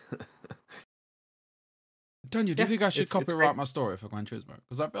 Daniel, do you Yeah, think I should it's great. copyright my story for Gran Turismo?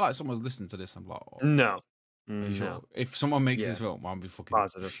 Because I feel like someone's listening to this. I'm like, oh, No, are you sure? no, If someone makes Yeah. this film, I'll be fucking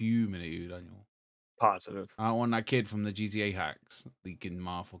Positive. fuming at you, Daniel. Positive. I don't want that kid from the GTA hacks leaking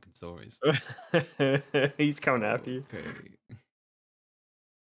my fucking stories. He's coming after you. Okay.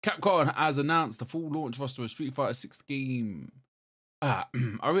 Capcom has announced the full launch roster of Street Fighter 6 game. I'll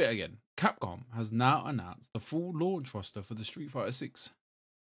read it again. Capcom has now announced the full launch roster for the Street Fighter 6.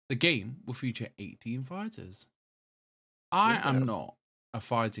 The game will feature 18 fighters. I am not a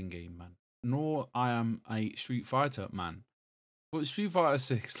fighting game man, nor I am a Street Fighter man. But Street Fighter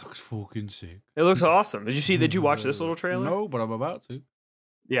 6 looks fucking sick. It looks awesome. Did you watch this little trailer? No, but I'm about to.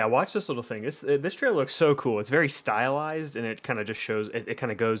 Yeah, watch this little thing. This trailer looks so cool. It's very stylized, and it kind of just shows. It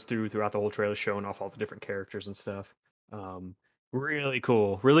kind of goes throughout the whole trailer, showing off all the different characters and stuff. Really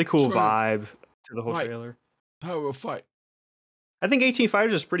cool vibe to the whole trailer. Power of fight. I think 18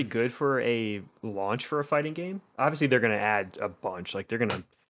 fighters is pretty good for a launch for a fighting game. Obviously, they're going to add a bunch. Like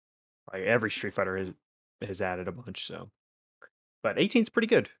every Street Fighter has added a bunch. So, but 18 is pretty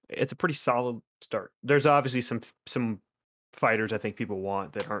good. It's a pretty solid start. There's obviously some fighters I think people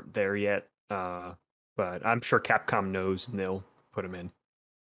want that aren't there yet. But I'm sure Capcom knows and they'll put them in.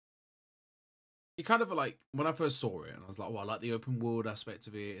 It kind of like when I first saw it, and I was like, "Oh, I like the open world aspect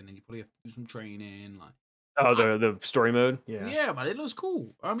of it," and then you probably have to do some training, like. Oh, the story mode, yeah, yeah, man, it looks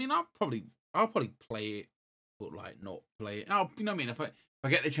cool. I mean, I'll probably play it, but like not play it. You know what I mean? If I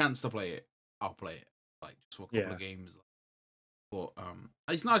get the chance to play it, I'll play it. Like just for a couple of games. But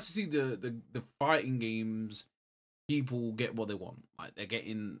it's nice to see the fighting games. People get what they want. Like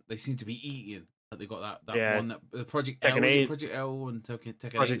they seem to be eating. Like they got that one that the Project L, Project L and Tekken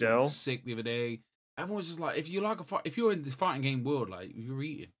Project L sick the other day. Everyone's just like, if you like if you're in this fighting game world, like you're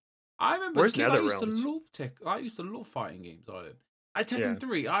eating. I remember as a kid, I used to love fighting games. I Tekken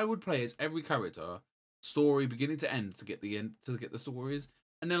 3, I would play as every character, story beginning to end to get the stories.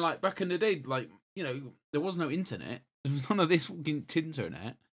 And then like back in the day, like, you know, there was no internet. There was none of this fucking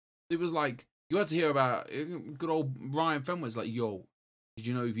Tinternet. It was like you had to hear about good old Ryan Fenwick's like, yo, did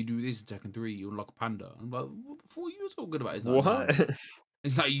you know if you do this in Tekken 3, you unlock a panda? I'm like, what the fuck are you talking about? It's like, what? No.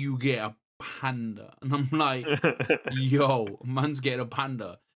 It's like you get a panda. And I'm like, yo, man's getting a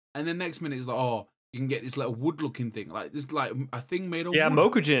panda. And then next minute it's like, oh, you can get this little wood-looking thing, like this, like a thing made of wood.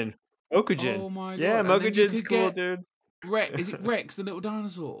 Mokujin. Oh my god! Yeah, Mokujin's cool, dude. Is it Rex, the little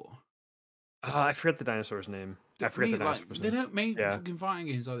dinosaur? I forget the dinosaur's name. I forget the dinosaur's name. They don't make fucking fighting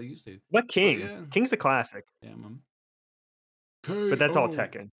games like they used to. But King. King's the classic. Yeah, man. But that's all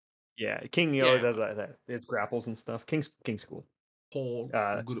Tekken. Yeah, King always has that. It's grapples and stuff. King's cool. Paul,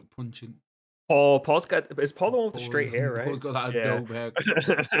 good at punching. Paul's got. Is Paul the one with the straight hair, right? Paul's got that dope hair.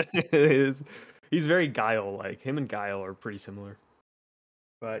 He's very Guile like. Him and Guile are pretty similar.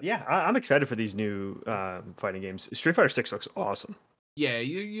 But yeah, I'm excited for these new fighting games. Street Fighter 6 looks awesome. Yeah,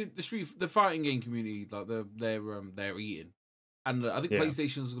 the fighting game community, like they're eating, and I think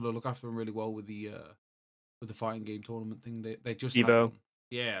PlayStation's going to look after them really well with the fighting game tournament thing. They just Evo.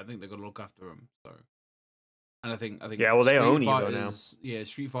 I think they're going to look after them. So. And I think yeah, well, they own Evo now. Yeah,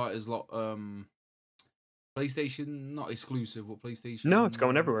 Street Fighter's lot. PlayStation not exclusive, but PlayStation. No, it's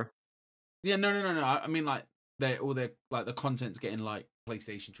going everywhere. Yeah, no. I mean, like the content's getting like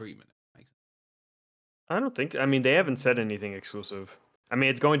PlayStation treatment. Makes sense. I don't think. I mean, they haven't said anything exclusive. I mean,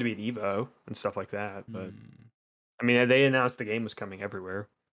 it's going to be at Evo and stuff like that. But I mean, they announced the game was coming everywhere.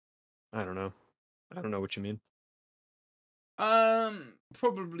 I don't know what you mean.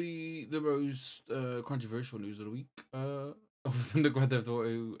 Probably the most controversial news of the week, other than the Grand Theft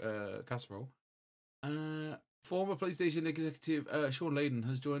Auto casserole. Former PlayStation executive Sean Layden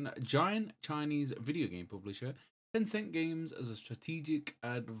has joined giant Chinese video game publisher Tencent Games as a strategic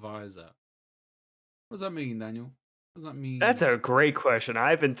advisor. What does that mean, Daniel? What does that mean? That's a great question.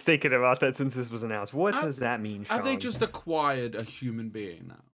 I've been thinking about that since this was announced. What does that mean, Sean? Have they just acquired a human being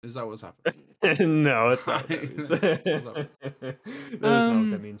now? Is that what's happening? No, it's not. That's not what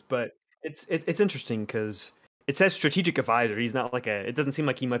that means. But it's interesting because it says strategic advisor. He's not like it doesn't seem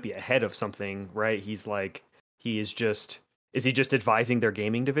like he might be ahead of something, right? He's like, is he just advising their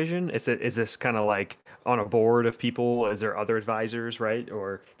gaming division? Is this kind of like on a board of people? Is there other advisors, right?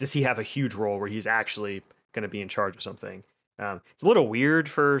 Or does he have a huge role where he's actually going to be in charge of something? It's a little weird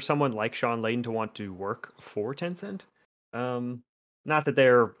for someone like Sean Layden to want to work for Tencent. Not that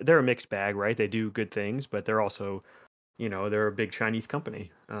they're a mixed bag, right? They do good things, but they're also, they're a big Chinese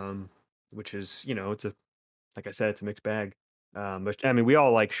company, which is, it's a like I said, it's a mixed bag. But I mean, we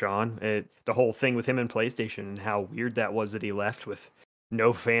all like Sean. The whole thing with him and PlayStation and how weird that was that he left with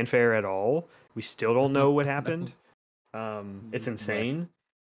no fanfare at all. We still don't know what happened. It's insane.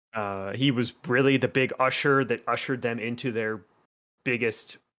 He was really the big usher that ushered them into their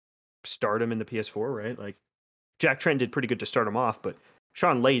biggest stardom in the PS4, right? Like Jack Trent did pretty good to start them off, but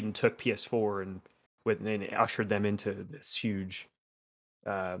Sean Layden took PS4 and ushered them into this huge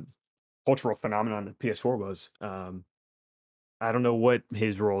cultural phenomenon that PS4 was. I don't know what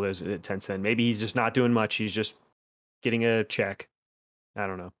his role is at Tencent. Maybe he's just not doing much. He's just getting a check. I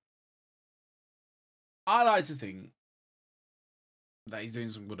don't know. I like to think that he's doing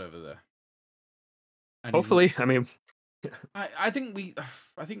some good over there. And hopefully, I mean, I think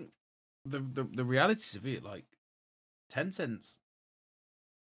the realities of it, like Tencent's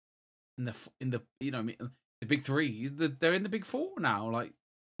in the the big three, they're in the big four now. Like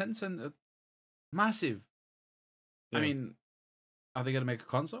Tencent are massive. Yeah. I mean, are they going to make a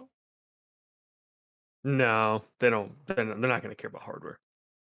console? No, they don't. They're not going to care about hardware.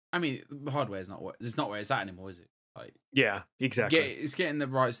 I mean, the hardware is not where it's at anymore, is it? Like, yeah, exactly. It's getting the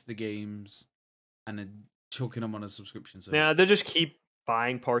rights to the games and then chucking them on a subscription. So yeah, they'll just keep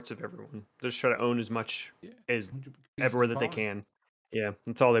buying parts of everyone. They'll just try to own as much as everywhere that they can. Yeah,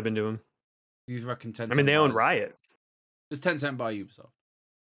 that's all they've been doing. Do you reckon Tencent? I mean, they own Riot. Does Tencent buy Ubisoft?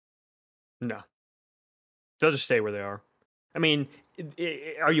 No, they'll just stay where they are. I mean,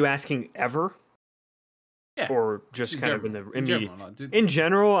 are you asking ever? Yeah. Or just kind of in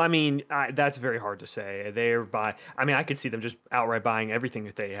general, I mean, that's very hard to say. I mean, I could see them just outright buying everything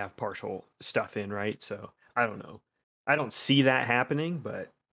that they have partial stuff in, right? So I don't know. I don't see that happening, but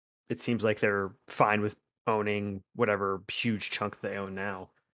it seems like they're fine with owning whatever huge chunk they own now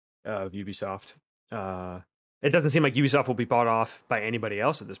of Ubisoft. It doesn't seem like Ubisoft will be bought off by anybody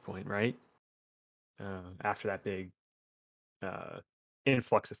else at this point, right? After that big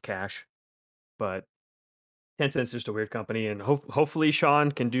influx of cash, but Tencent's just a weird company, and hopefully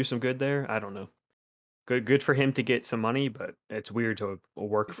Sean can do some good there. I don't know. Good for him to get some money, but it's weird to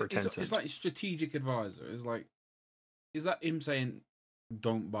work for Tencent. It's like strategic advisor. It's like, is that him saying,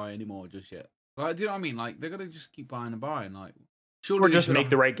 "Don't buy anymore just yet"? Like, do you know what I mean? Like, they're gonna just keep buying and buying. Like, surely or just make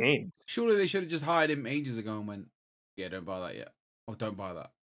the right games. Surely they should have just hired him ages ago and went, "Yeah, don't buy that yet," or "Don't buy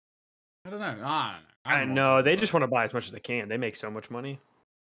that." I don't know. I know they just want to buy as much as they can. They make so much money.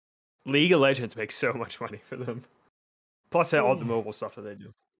 League of Legends makes so much money for them. Plus all the mobile stuff that they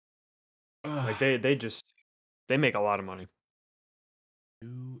do. Like they make a lot of money.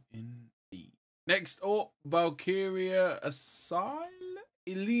 Indeed. Next up, Valkyrie Elysium.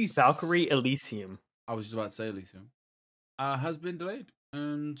 Valkyrie Elysium. I was just about to say Elysium. Has been delayed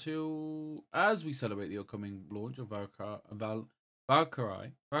until as we celebrate the upcoming launch of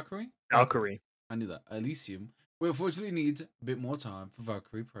Valkyrie. I knew that. Elysium. We unfortunately need a bit more time for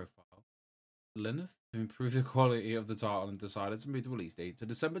Valkyrie Profile. Lenneth to improve the quality of the title and decided to move the release date to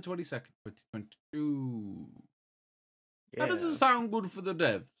December 22nd, 2022. Yeah. How does it sound good for the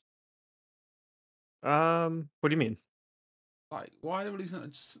devs? What do you mean? Like, why are they releasing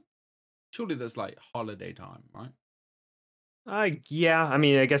it? Surely that's like holiday time, right? Yeah. I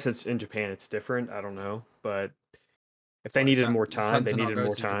mean, I guess it's in Japan. It's different. I don't know, but if they needed more time, they needed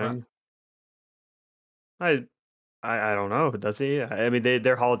more time. I don't know. Does he? I mean,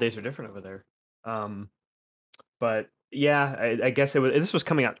 their holidays are different over there. But yeah, I guess this was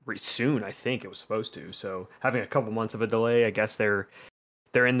coming out pretty soon. I think it was supposed to. So having a couple months of a delay, I guess they're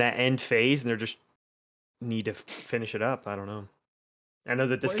in that end phase and they're just need to finish it up. I don't know. I know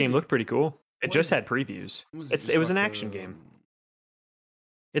that this game looked pretty cool. It just had previews. It was an action game.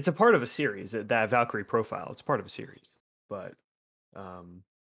 It's a part of a series. That Valkyrie Profile. It's part of a series, but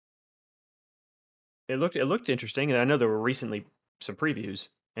it looked interesting, and I know there were recently some previews,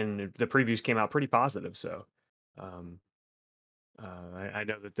 and the previews came out pretty positive. So, I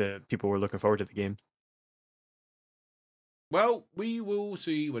know that the people were looking forward to the game. Well, we will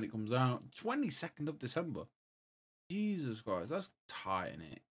see when it comes out. 22nd of December. Jesus Christ, that's tight,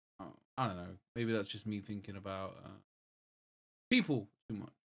 innit? I don't know. Maybe that's just me thinking about people too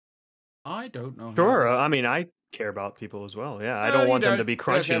much. I don't know. Sure. I mean, I care about people as well. Yeah, I don't want them to be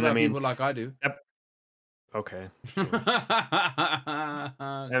crunching. I mean, people like I do. Okay. Sure.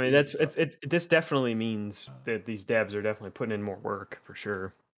 I mean, this definitely means that these devs are definitely putting in more work for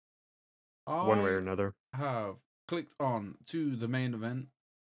sure. One way or another. Have clicked on to the main event,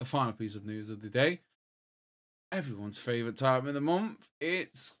 the final piece of news of the day. Everyone's favorite time of the month.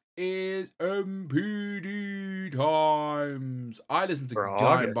 It is MPD times. I listened to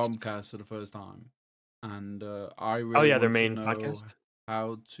Giant Bombcast for the first time, and I really their main podcast.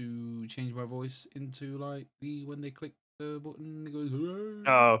 how to change my voice into like when they click the button, it goes.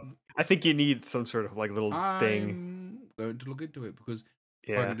 Oh, I think you need some sort of like little thing. I'm going to look into it because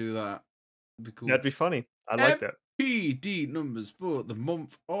if I Yeah, can do that, it'd be cool. that'd be funny. I like that. PD numbers for the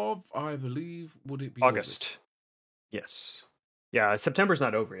month of, I believe, would it be August? Yes. Yeah, September's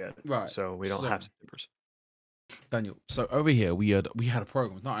not over yet, Right. so we don't have September's. Daniel, so over here we had a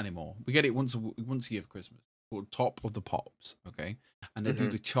program, not anymore. We get it once a year for Christmas called Top of the Pops, okay? And they do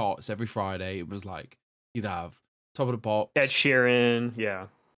the charts every Friday. It was like you'd have Top of the Pops, Ed Sheeran, yeah.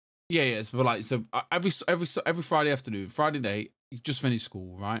 Yeah. So like, every Friday afternoon, Friday night, you just finish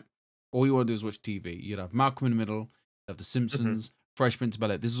school, right? All you want to do is watch TV. You'd have Malcolm in the Middle, you'd have The Simpsons, Fresh Prince of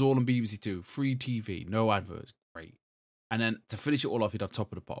Bel-Air. This is all on BBC Two, free TV, no adverts, great. And then to finish it all off, you'd have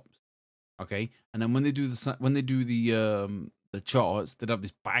Top of the Pops, okay? And then when they do the charts, they'd have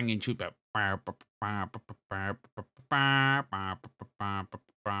this banging tune about. So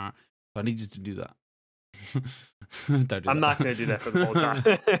I need you to do that. Don't do I'm not going to do that for the whole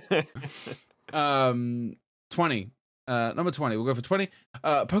time. 20. Number 20. We'll go for 20.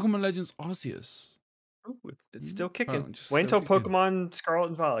 Pokemon Legends Arceus. Ooh, it's still kicking. Wait Wait until Pokemon Scarlet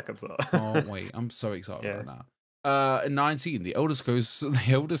and Violet comes out. Oh, wait. I'm so excited right now. 19. The Elder Scrolls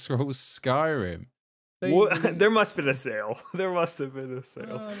Skyrim. There must have been a sale. There must have been a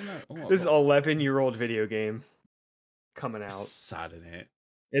sale. This is an 11-year-old video game coming out. Sad in it.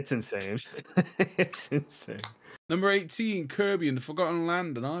 It's insane. It's insane. Number 18, Kirby and the Forgotten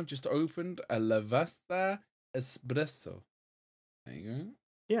Land, and I've just opened a Lavazza Espresso. There you go.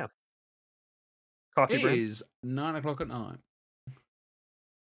 Yeah. Coffee It brand. is 9 o'clock at night.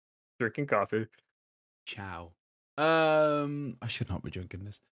 Drinking coffee. Ciao. I should not be drinking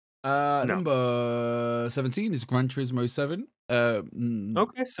this. No. Number 17 is Gran Turismo 7.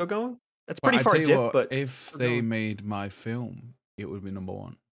 Okay, still going. That's pretty far dip, but if they made my film, it would be number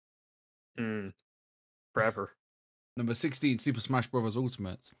 1. Forever. Number 16, Super Smash Bros.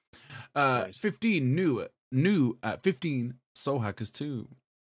 Ultimate. Nice. 15, new at 15, Soul Hackers 2.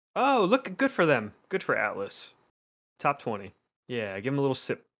 Oh, look, good for them. Good for Atlas. Top 20. Yeah, give them a little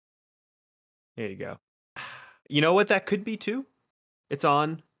sip. There you go. You know what that could be too? It's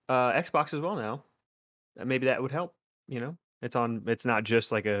on Xbox as well now. Maybe that would help. You know, it's not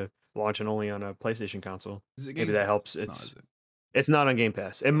just like a launching only on a PlayStation console. Maybe that helps. It's not on Game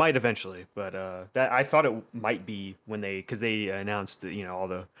Pass. It might eventually, but that I thought it might be because they announced all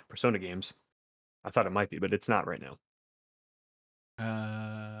the Persona games. I thought it might be, but it's not right now.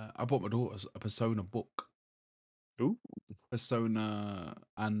 I bought my daughter a Persona book. Ooh. Persona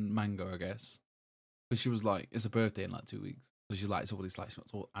and manga, I guess. Because she was like, it's a birthday in like 2 weeks. So she's like, it's all this like sort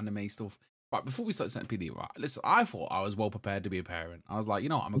of anime stuff. Right, before we started setting PD, right, listen, I thought I was well prepared to be a parent. I was like,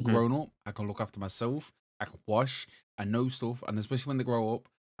 I'm a grown up. I can look after myself. I can wash. I know stuff. And especially when they grow up,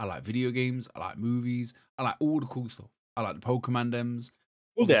 I like video games. I like movies. I like all the cool stuff. I like the Pokemon Dems.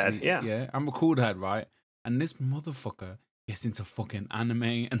 Cool dad, yeah. Yeah, I'm a cool dad, right? And this motherfucker gets into fucking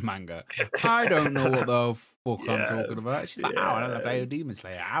anime and manga. I don't know what the fuck I'm talking about. She's like, I want to play Demon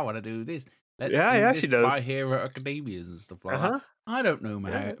Slayer. I want to do this. Let's do this she does. My Hero Academias and stuff like that. I don't know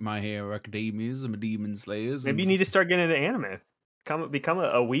my Hero Academias and my Demon Slayers. Maybe you need to start getting into anime. Become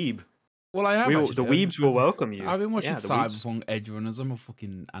a weeb. Well, I have. The weebs will welcome you. I've been watching Cyberpunk Edge Runners. I'm a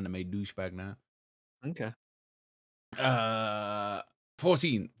fucking anime douchebag now. Okay.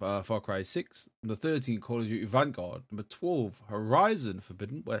 14, Far Cry 6. Number 13, Call of Duty Vanguard. Number 12, Horizon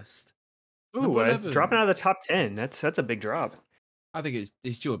Forbidden West. Ooh, it's dropping out of the top 10. That's a big drop. I think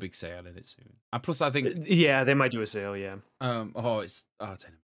it's due a big sale in it soon. And plus, I think they might do a sale. Yeah. It's 10.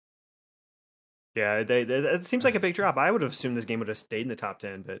 Yeah, it seems like a big drop. I would have assumed this game would have stayed in the top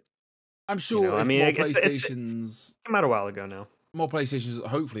 10, but I'm sure. More PlayStations came out a while ago now. More PlayStations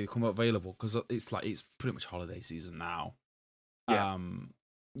hopefully come available because it's pretty much holiday season now. Yeah.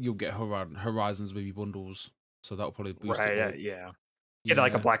 You'll get Horizons maybe bundles, so that'll probably boost it up. Yeah. Get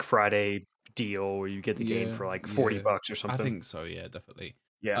like a Black Friday deal where you get the game for like $40 or something. I think so. Yeah, definitely.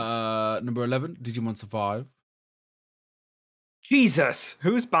 Yeah. Number 11, Digimon Survive. Jesus,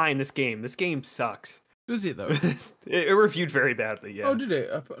 who's buying this game? This game sucks. Does it though? It reviewed very badly. Yeah. Oh, did it?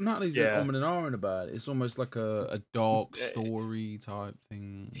 Natalie's been on and on about it. It's almost like a dark story type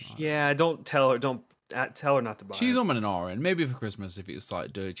thing. Yeah, don't tell her. Don't tell her not to buy. She's on and on. Maybe for Christmas, if it's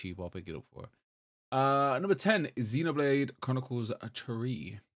like dirt cheap, I'll pick it up for her. Number 10 is Xenoblade Chronicles a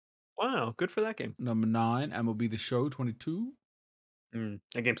Tree. Wow, good for that game. Number 9, MLB The Show 22.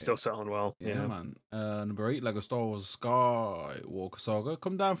 That game's still selling well. Yeah, man. Number 8, Lego Star Wars Skywalker Saga.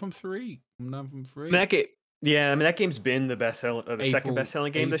 Come down from 3. That game, that game's been the second best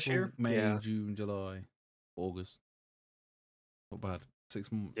selling game this year. May, June, July, August. Not bad.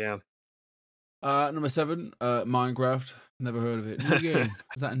 6 months. Yeah. Number 7, Minecraft. Never heard of it. New game.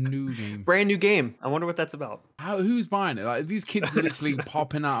 Is that a new game? Brand new game. I wonder what that's about. Who's buying it? Like these kids literally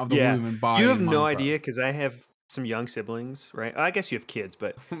popping out of the Yeah. womb and buying. You have no Minecraft. idea because I have some young siblings, right? I guess you have kids,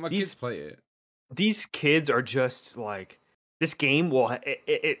 but My kids play it. these kids are just like this game. Well,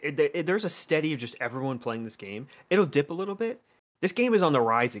 there's a steady of just everyone playing this game. It'll dip a little bit. This game is on the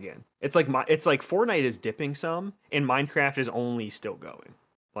rise again. It's like Fortnite is dipping some, and Minecraft is only still going.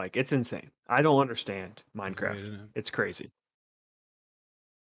 Like it's insane. I don't understand Minecraft. Weird, isn't it? It's crazy.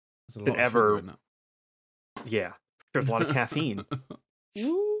 There's a Than lot of ever- sugar in that. Yeah, there's a lot of caffeine.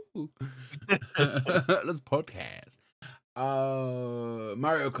 Woo! Let's podcast.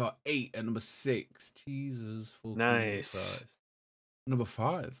 Mario Kart 8 at number 6. Jesus fucking Nice. Christ. Number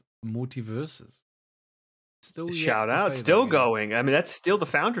 5, Multiverses. Still yet Shout to out, play still that game. going. I mean, that's still the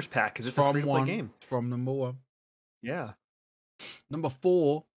founders pack because it's a free to play one. game. It's from number 1. Yeah, Number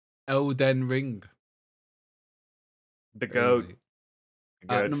 4, Elden Ring. the goat. Crazy. The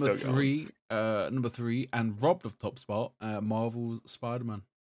goat's Number still going. 3, number 3, and robbed of top spot, Marvel's Spider-Man.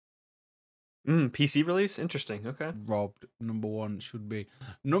 PC release, interesting. Okay. Robbed. Number 1 should be.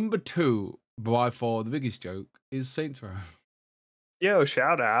 Number 2, by far the biggest joke, is Saints Row. Yo,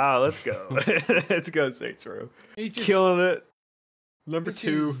 shout out. Let's go. Let's go, Saints Row. It's just, Killing it. Number this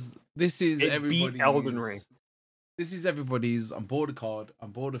 2. This is It beat everybody's. Elden Ring. This is everybody's. I'm bored of COD.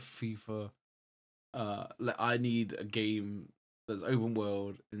 I'm bored of FIFA. I need a game that's open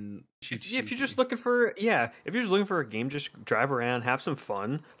world and If you're just looking for if you're just looking for a game, just drive around, have some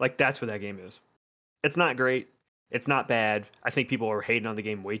fun. Like that's what that game is. It's not great. It's not bad. I think people are hating on the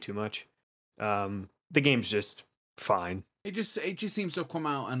game way too much. The game's just fine. it just seems to have come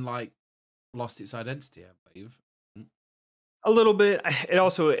out and like lost its identity, I believe. A little bit.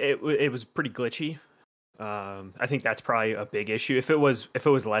 It was pretty glitchy. I think that's probably a big issue. If it was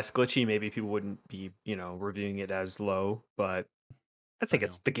less glitchy, maybe people wouldn't be, reviewing it as low, but I think I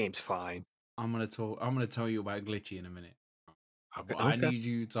know. the game's fine. I'm gonna tell you about glitchy in a minute. But Okay. I need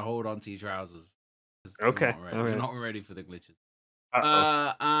you to hold on to your trousers. 'Cause Okay, You're alright. not ready for the glitches.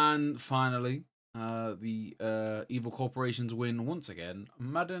 Uh-oh. And finally, the evil corporations win once again.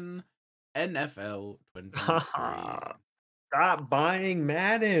 Madden NFL 23. Stop buying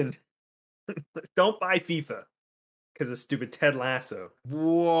Madden. Don't buy FIFA because of stupid Ted Lasso.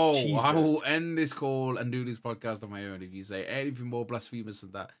 Whoa! I will Jesus. end this call and do this podcast on my own if you say anything more blasphemous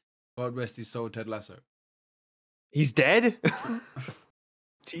than that. God rest his soul, Ted Lasso. He's dead.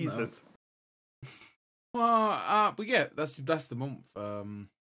 Jesus. Well, but yeah, that's the month.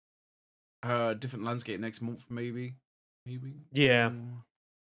 Different landscape next month, maybe. Yeah.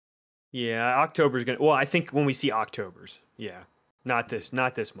 Yeah, October's gonna. Well, I think when we see October's, not this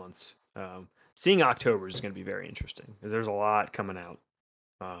month's. Seeing October's is gonna be very interesting because there's a lot coming out.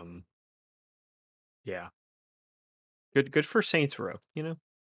 Yeah. Good for Saints Row.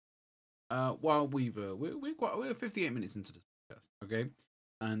 While we're 58 minutes into this podcast, okay,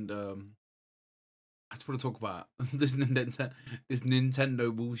 and I just want to talk about this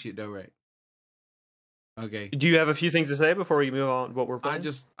Nintendo bullshit direct. Okay, Do you have a few things to say before we move on? What we're I playing?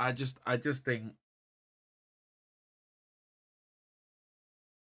 just think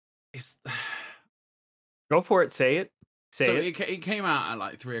it's Go for it. Say it. so it came out at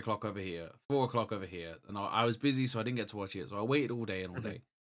like 3:00 over here, 4:00 over here, and I was busy, so I didn't get to watch it. So I waited all day and all Mhm. day.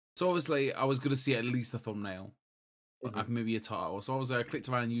 So obviously, I was gonna see at least a thumbnail, Mhm. maybe a title. So obviously, I clicked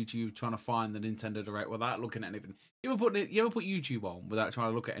around on YouTube trying to find the Nintendo Direct without looking at anything. You ever put YouTube on without trying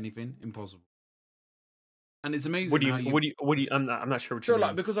to look at anything? Impossible. And it's amazing. What do how you? I'm not sure what So you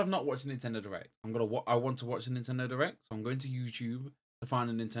like mean. because I've not watched the Nintendo Direct, I want to watch the Nintendo Direct, so I'm going to YouTube to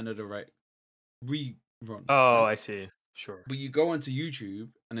find a Nintendo Direct rerun. Oh, right? I see. Sure. But you go onto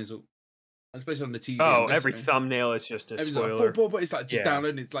YouTube and there's especially on the TV. Oh, and every that's- thumbnail is just a everybody's like, spoiler. but it's like just Yeah.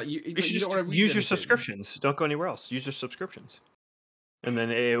 downloading. It's like You you should don't just want to read use your anything. subscriptions. Don't go anywhere else. Use your subscriptions. And then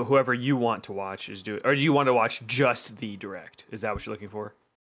whoever you want to watch is do it. Or do you want to watch just the direct? Is that what you're looking for?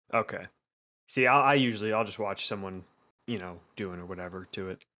 Okay. See, I'll just watch someone, doing or whatever to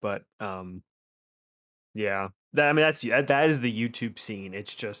it. But yeah. That is the YouTube scene.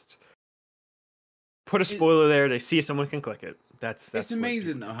 It's just put a spoiler there to see if someone can click it. That's It's what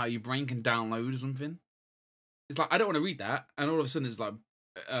amazing people- though how your brain can download something. It's like I don't want to read that, and all of a sudden it's like,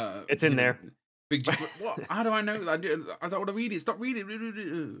 It's in there. Big. What? How do I know? I don't want to read it. Stop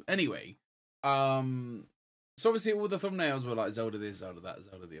reading. Anyway, so obviously all the thumbnails were like Zelda this, Zelda that,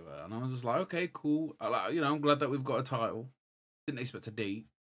 Zelda the other, and I was just like, okay, cool. I'm glad that we've got a title. Didn't expect a date.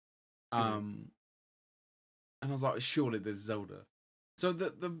 And I was like, surely there's Zelda. So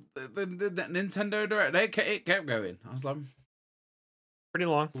the Nintendo Direct, it kept going. I was like, Pretty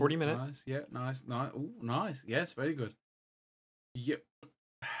long, Ooh, 40-minute. Nice, yeah, nice. Ooh, nice. Yes, very good. Yep.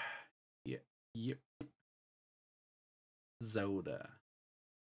 Yep. Yep. Zelda.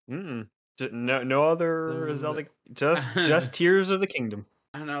 Mm. No other Zelda. Zelda. Just Tears of the Kingdom.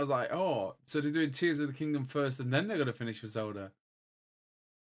 And I was like, oh, so they're doing Tears of the Kingdom first, and then they're gonna finish with Zelda.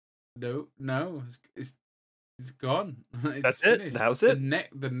 No, it's gone. It's That's it. finished. That was it.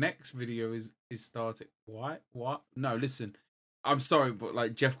 The next video is starting. What? No, listen. I'm sorry, but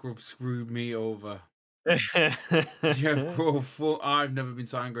like Jeff Grubb screwed me over. Jeff Grubb, I've never been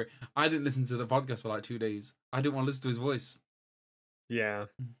so angry. I didn't listen to the podcast for like 2 days. I didn't want to listen to his voice. Yeah.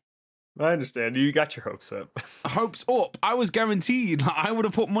 I understand. You got your hopes up. Hopes up. I was guaranteed. Like, I would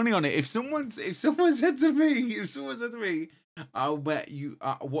have put money on it. If someone said to me, I'll bet you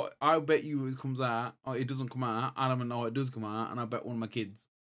I'll bet you it comes out or it doesn't come out, and I'm gonna know it does come out, and I bet one of my kids.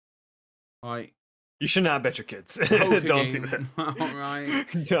 Right. You should not bet your kids. Poker Don't game. do that. All right.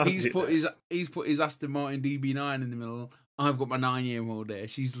 Don't He's do put that. his Aston Martin DB9 in the middle. I've got my 9-year-old there.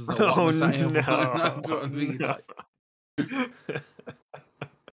 She's just like, Oh, what am I sat here no. for? That's what I mean. No. Like,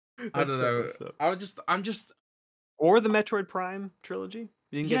 I don't know. I'm just. Or the Metroid Prime trilogy.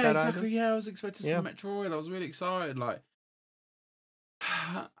 You didn't get that exactly. either? Yeah, I was expecting some Metroid. I was really excited. Like,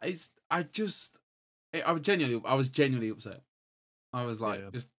 I was genuinely upset. I was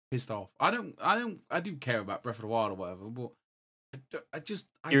like, just pissed off. I do care about Breath of the Wild or whatever, but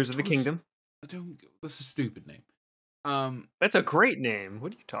Tears of the Kingdom. I don't. That's a stupid name. That's a great name.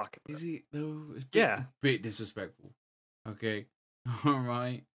 What are you talking about? Is it though? It's bit disrespectful. Okay, all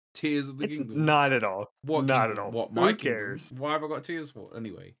right. Tears of the It's Kingdom. not at all. What? Not Kingdom? at all. What? Who My cares? Kingdom? Why have I got tears for?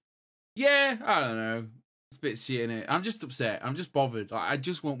 Anyway, yeah, I don't know. It's a bit shit in it. I'm just upset. I'm just bothered. Like, I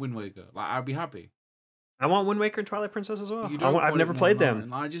just want Wind Waker. Like, I'd be happy. I want Wind Waker and Twilight Princess as well. I've Want never it played more them.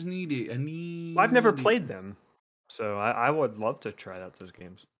 than I just need it. Well, I've never played them, so I would love to try out those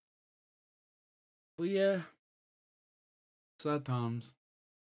games. But yeah, sad times.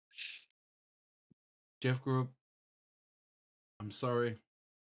 Jeff Grubb, I'm sorry.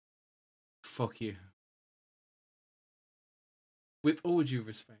 Fuck you. With all due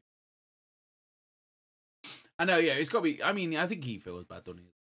respect. I know, yeah, it's got to be. I mean, I think he feels bad, doesn't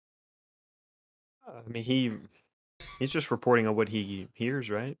he? I mean, he's just reporting on what he hears,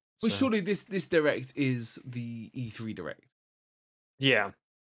 right? Well, surely this direct is the E3 direct. Yeah.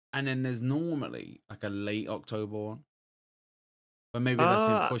 And then there's normally like a late October one. But maybe that's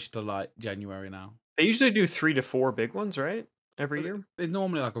been pushed to like January now. They usually do 3 to 4 big ones, right? Every year. There's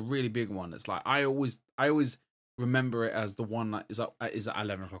normally like a really big one. It's like I always remember it as the one that is at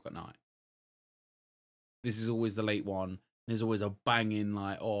 11 o'clock at night. This is always the late one. There's always a banging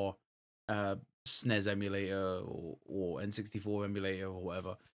like SNES emulator or N64 emulator or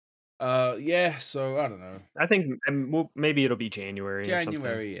whatever. Yeah, so I don't know. I think maybe it'll be January.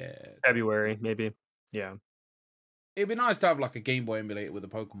 January, or something. February, maybe. Yeah. It'd be nice to have like a Game Boy emulator with a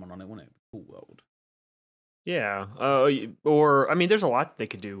Pokemon on it, wouldn't it? Cool world. Yeah. Or I mean, there's a lot they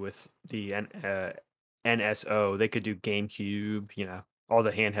could do with the NSO. They could do GameCube. You know, all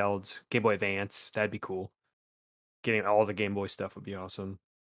the handhelds, Game Boy Advance. That'd be cool. Getting all the Game Boy stuff would be awesome.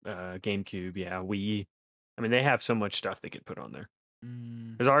 GameCube, yeah, Wii. I mean, they have so much stuff they could put on there.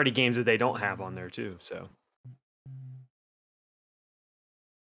 There's already games that they don't have on there too. So.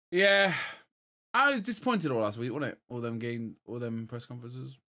 Yeah. I was disappointed all last week, wasn't it? All them press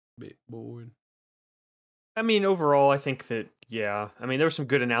conferences. A bit boring. I mean, overall, I think that, yeah. I mean, there were some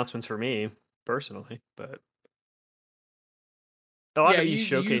good announcements for me, personally, but a lot of these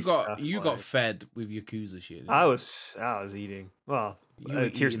showcase stuff. You got fed with Yakuza shit. I was eating. Well,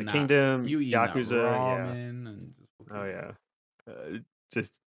 Tears of the Kingdom, Yakuza, ramen and oh yeah.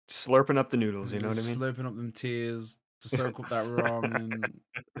 Just slurping up the noodles, you know what I mean? Slurping up them tears to soak up that ramen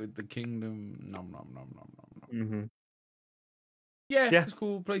with the Kingdom. Nom nom nom nom nom nom. Mm-hmm. Yeah, it was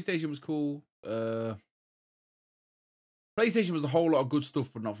cool. PlayStation was cool. PlayStation was a whole lot of good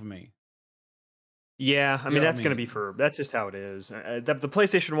stuff, but not for me. Yeah, I mean that's gonna be that's just how it is. The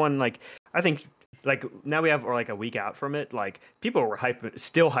PlayStation 1, like I think, like now we have like a week out from it. Like people were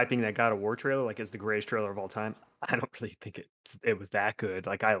still hyping that God of War trailer like it's the greatest trailer of all time. I don't really think it was that good.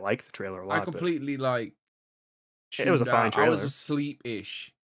 Like I like the trailer a lot. I completely like. It was a fine trailer. I was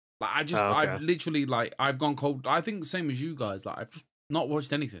asleep-ish. Like I've literally like I've gone cold. I think the same as you guys. Like I've just not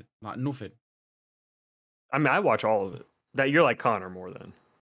watched anything. Like nothing. I mean, I watch all of it. That you're like Connor more than.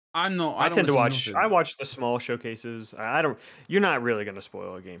 I'm not. I tend to watch. Nothing. I watch the small showcases. I don't. You're not really going to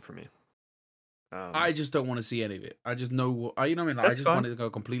spoil a game for me. I just don't want to see any of it. I just know. You know what I mean? Like, I just wanted to go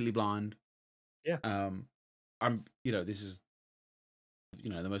completely blind. Yeah. I'm. This is.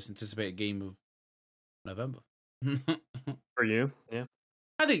 The most anticipated game of November. For you, yeah.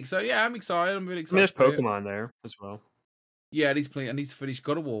 I think so. Yeah, I'm excited. I'm really I mean, excited there's to play it. Pokemon there as well. Yeah, I need to play. I need to finish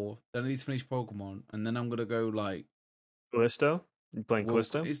God of War. Then I need to finish Pokemon, and then I'm gonna go like. Callisto? You playing Well,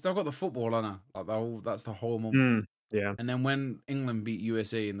 Callisto? it's still got the football on her. Like that's the whole month. Yeah. And then when England beat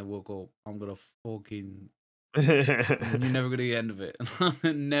USA in the World Cup, I'm gonna fucking. You're never gonna hear the end of it.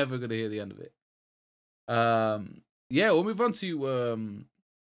 I'm never gonna hear the end of it. Yeah, we'll move on to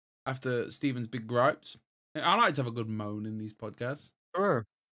after Steven's big gripes. I like to have a good moan in these podcasts. Sure.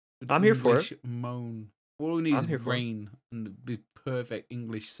 Good I'm here for it. English moan. All we need I'm is here for it. rain and the perfect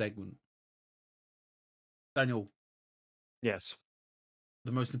English segment. Daniel, Yes.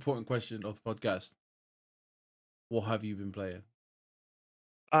 the most important question of the podcast. What have you been playing?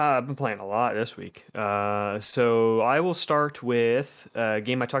 I've been playing a lot this week. So I will start with a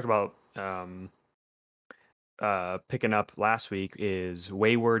game I talked about picking up last week is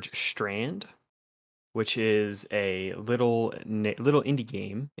Wayward Strand, which is a little indie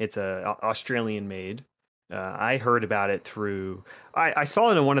game. It's a Australian made. I heard about it through. I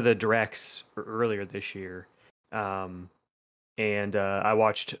saw it in one of the directs earlier this year, and I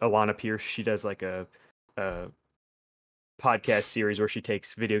watched Alana Pierce. She does like a podcast series where she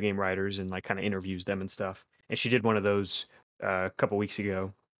takes video game writers and like kind of interviews them and stuff. And she did one of those a couple weeks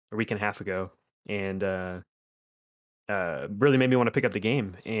ago, a week and a half ago, and really made me want to pick up the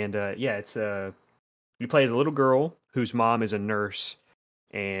game. And yeah, it's you play as a little girl whose mom is a nurse,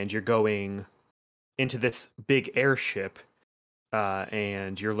 and you're going into this big airship,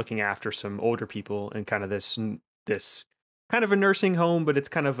 and you're looking after some older people and kind of this kind of a nursing home, but it's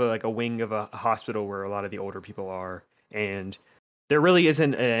kind of like a wing of a hospital where a lot of the older people are. And there really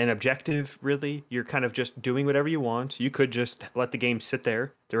isn't an objective, really. You're kind of just doing whatever you want. You could just let the game sit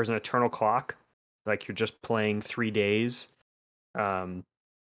there. There is an eternal clock, like you're just playing 3 days.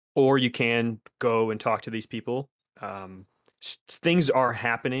 Or you can go and talk to these people. Things are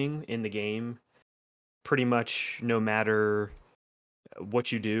happening in the game pretty much no matter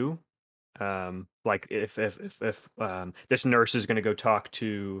what you do. Like if this nurse is going to go talk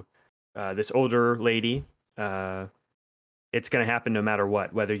to this older lady, it's going to happen no matter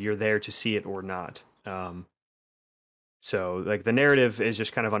what, whether you're there to see it or not. So like the narrative is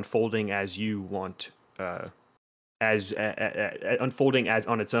just kind of unfolding as you want, as unfolding as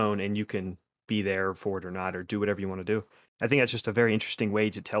on its own, and you can be there for it or not, or do whatever you want to do. I think that's just a very interesting way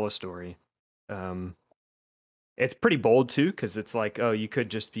to tell a story. It's pretty bold too, because it's like, oh, you could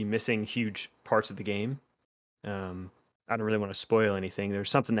just be missing huge parts of the game. I don't really want to spoil anything. There's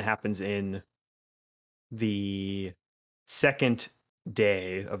something that happens in the second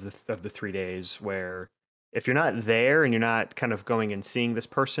day of the 3 days where if you're not there and you're not kind of going and seeing this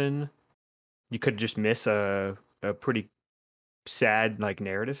person, you could just miss a pretty sad like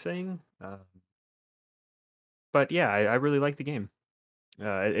narrative thing. But yeah, I really like the game.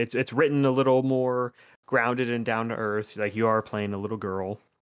 It's written a little more grounded and down to earth. Like you are playing a little girl.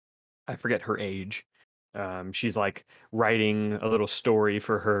 I forget her age. She's like writing a little story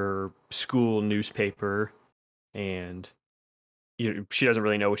for her school newspaper, and she doesn't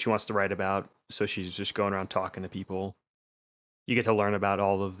really know what she wants to write about, so she's just going around talking to people. You get to learn about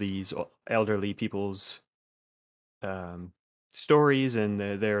all of these elderly people's stories and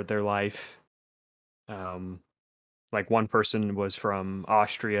their life. Like one person was from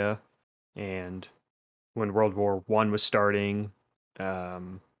Austria, and when World War One was starting,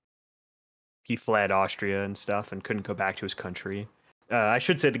 he fled Austria and stuff and couldn't go back to his country. I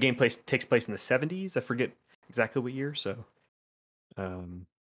should say the game takes place in the 70s. I forget exactly what year. So,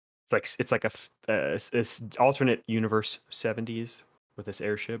 it's like a alternate universe 70s with this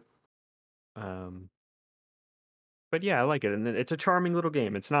airship. But yeah, I like it, and it's a charming little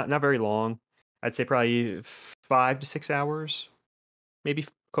game. It's not very long. I'd say probably 5 to 6 hours, maybe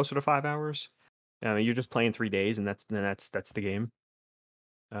closer to 5 hours. You're just playing 3 days, and that's the game.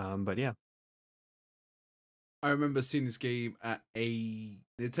 But yeah. I remember seeing this game at a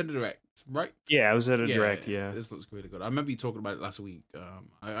Nintendo Direct, right? Yeah, I was at a Direct, yeah. This looks really good. I remember you talking about it last week.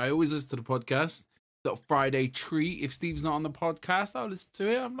 I always listen to the podcast. That Friday treat. If Steve's not on the podcast, I'll listen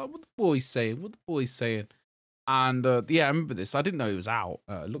to it. I'm like, what the boy's saying? What the boy's saying? And yeah, I remember this. I didn't know it was out.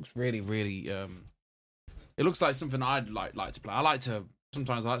 It looks really, really. It looks like something I'd like to play.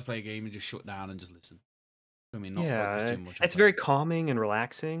 Sometimes I like to play a game and just shut down and just listen. I mean, not focus too much. It's very calming and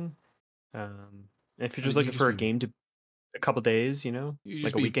relaxing. If you're just looking for a game to a couple days,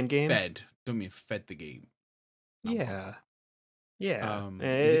 like a weekend game. Don't mean fed the game. Yeah. Yeah.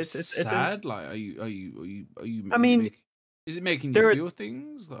 Is it sad? Like, are you? I mean, is it making you feel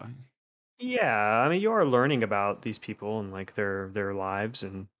things? Like, yeah. I mean, you are learning about these people and like their lives,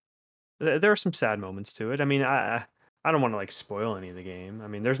 and there are some sad moments to it. I mean, I don't want to like spoil any of the game. I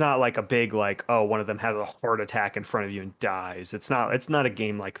mean, there's not like a big like, oh, one of them has a heart attack in front of you and dies. It's not a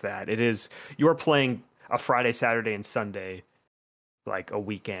game like that. It is you're playing a Friday, Saturday, and Sunday, like a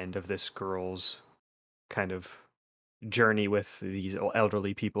weekend of this girl's kind of journey with these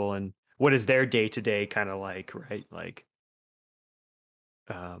elderly people and what is their day to day kind of like, right? Like,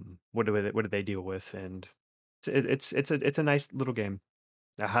 what do they deal with? And it's a nice little game.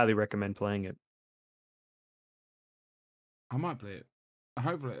 I highly recommend playing it. I might play it.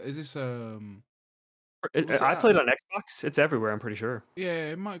 Hopefully, is this It- what's it I at? played on Xbox. It's everywhere. I'm pretty sure.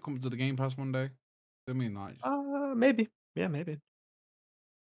 Yeah, it might come to the Game Pass one day. I mean, like, Maybe. Yeah, maybe.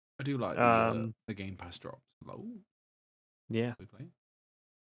 I do like Um, the Game Pass drops. Like, ooh, yeah. we play.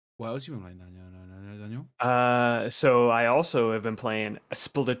 What else you been playing, Daniel? No, Daniel. So I also have been playing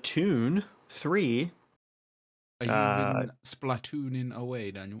Splatoon 3. Are you Uh, been splatooning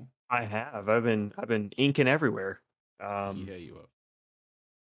away, Daniel? I have. I've been inking everywhere. Yeah, you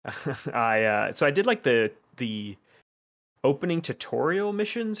are. So I did like the opening tutorial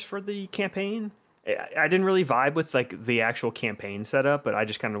missions for the campaign. I didn't really vibe with like the actual campaign setup, but I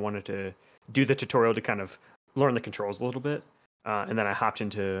just kind of wanted to do the tutorial to kind of learn the controls a little bit. And then I hopped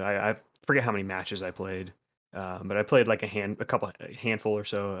into I forget how many matches I played, but I played like a handful or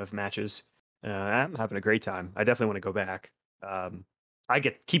so of matches. I'm having a great time. I definitely want to go back. Um, I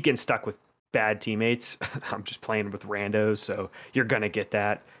keep getting stuck with bad teammates. I'm just playing with randos, so you're gonna get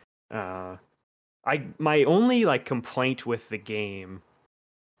that. Uh, my only like complaint with the game,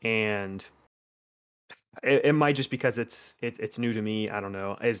 and it might just because it's new to me, I don't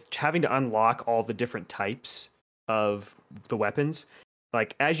know, is having to unlock all the different types of the weapons.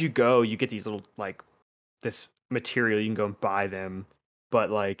 Like as you go, you get these little like this material, you can go and buy them,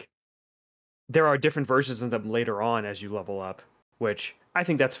 but like there are different versions of them later on as you level up, which I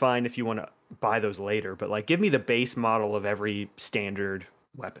think that's fine if you want to buy those later, but like give me the base model of every standard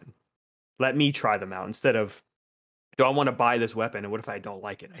weapon. Let me try them out instead of, do I want to buy this weapon and what if I don't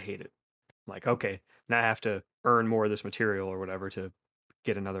like it? I hate it. Like, okay, now I have to earn more of this material or whatever to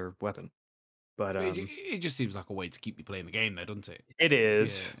get another weapon. But It just seems like a way to keep you playing the game, though, doesn't it? it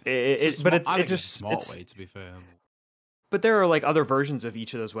is. Yeah. I think it's a smart way, to be fair. But there are like other versions of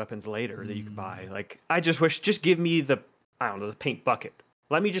each of those weapons later that you can buy. Like, I just wish, just give me the, I don't know, the paint bucket.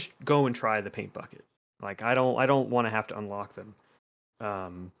 Let me just go and try the paint bucket. Like, I don't want to have to unlock them.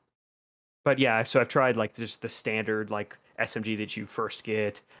 But yeah, so I've tried like just the standard like SMG that you first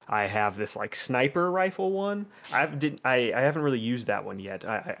get. I have this like sniper rifle one. I haven't really used that one yet.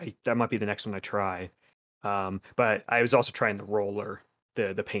 I that might be the next one I try. But I was also trying the roller,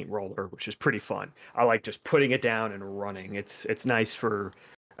 the paint roller, which is pretty fun. I like just putting it down and running. It's nice for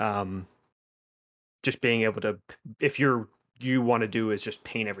um just being able to, if you want to do is just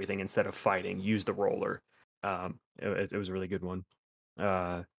paint everything instead of fighting, use the roller. It was a really good one.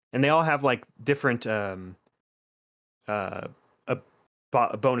 And they all have like different uh, uh,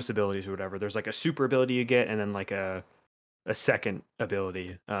 bonus abilities or whatever. There's like a super ability you get, and then like a second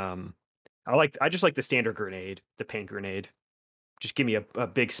ability. I just like the standard grenade, the paint grenade. Just give me a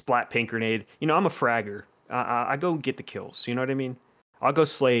big splat paint grenade. You know, I'm a fragger. I go get the kills. You know what I mean? I'll go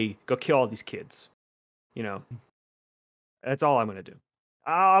kill all these kids. You know, that's all I'm gonna do.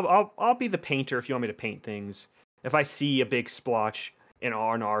 I'll be the painter if you want me to paint things. If I see a big splotch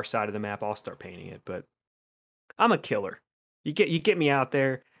on our side of the map, I'll start painting it. But I'm a killer. You get me out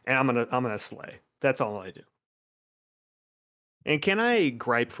there, and I'm gonna slay. That's all I do. And can I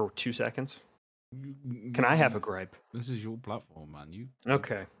gripe for 2 seconds? Can I have a gripe? This is your platform, man.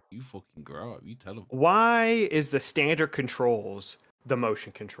 Okay. You fucking grow up. You tell them. Why is the standard controls the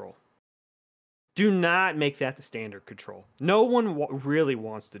motion control? Do not make that the standard control. No one really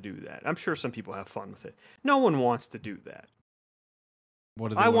wants to do that. I'm sure some people have fun with it. No one wants to do that. What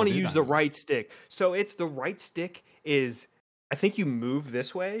do they I want to do use the right stick. So it's the right stick is, I think you move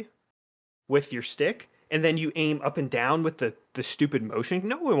this way with your stick, and then you aim up and down with the stupid motion.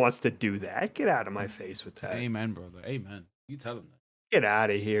 No one wants to do that. Get out of my face with that. Amen, brother. Amen. You tell them that. Get out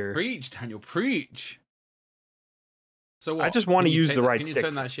of here. Preach, Daniel. Preach. So what? I just want to use the right stick. stick.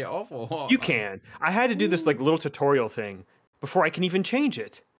 Can you turn that shit off or what? You can. I had to do this like little tutorial thing before I can even change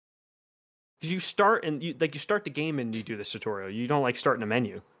it. Because you start the game and you do this tutorial. You don't like start in a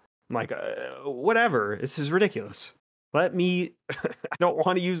menu. I'm like, whatever. This is ridiculous. Let me. I don't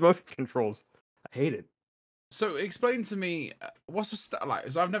want to use motion controls. I hate it. So explain to me what's the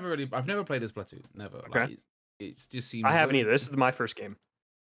like. So I've never played as Splatoon. Never. Okay. Like, it's just seems. I haven't either. This is my first game.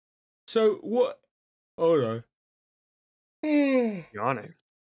 So what? Oh no. Yawning.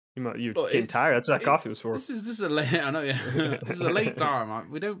 You're getting tired. That's what that coffee was for. This is a late. I know. Yeah. This is a late time.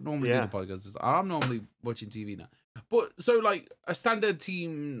 We don't normally do the podcast. I'm normally watching TV now. But so like a standard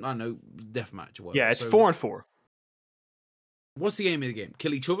team, I don't know, deathmatch or whatever. Yeah, it's so 4-on-4. What's the aim of the game?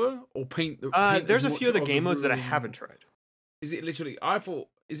 Kill each other or paint There's as a much few of the of game modes that I room? haven't tried. Is it literally? I thought.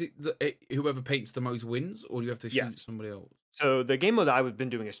 Is it whoever paints the most wins, or do you have to shoot Yes. somebody else? So the game mode that I've been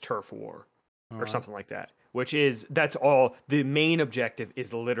doing is Turf War or Alright. something like that, which is that's all. The main objective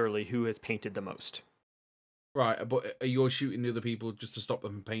is literally who has painted the most. Right, but you're shooting the other people just to stop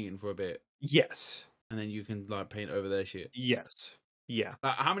them from painting for a bit, Yes. and then you can like paint over their shit. Yes. Yeah.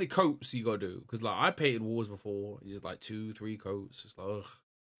 Like, how many coats you gotta do? Because like I painted wars before, it's just like 2-3 coats. It's like, ugh.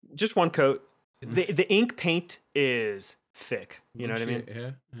 Just one coat. The ink paint is thick. You know Good what I mean?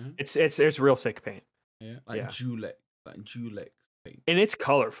 shit, Yeah, It's real thick paint. yeah. Like Yeah. Julex paint. And it's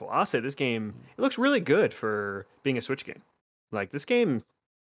colorful. I'll say this game, it looks really good for being a Switch game. Like this game,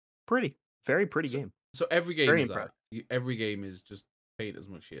 very pretty game. So every game Very is impressed. that. Every game is just paint as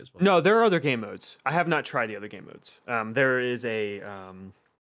much shit as possible. No, there are other game modes. I have not tried the other game modes.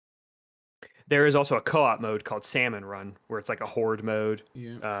 There is also a co-op mode called Salmon Run, where it's like a horde mode.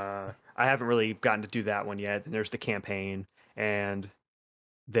 Yeah. I haven't really gotten to do that one yet. And there's the campaign, and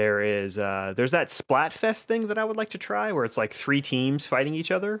there's that Splatfest thing that I would like to try, where it's like 3 teams fighting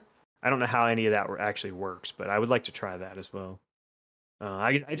each other. I don't know how any of that actually works, but I would like to try that as well.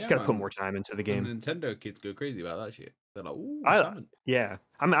 I just Yeah, got to put man. more time into the The game. Nintendo kids go crazy about that shit. They're like, ooh, I salmon. yeah,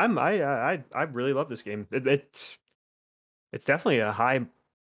 I really love this game. It's definitely a high.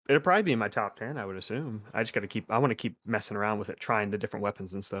 It'll probably be in my top 10, I would assume. I just got to I want to keep messing around with it, trying the different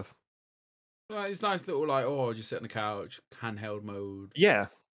weapons and stuff. Like, it's nice little like, oh, just sit on the couch, handheld mode. Yeah,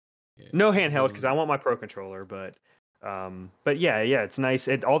 Yeah, no just handheld because I want my Pro Controller, but yeah, it's nice.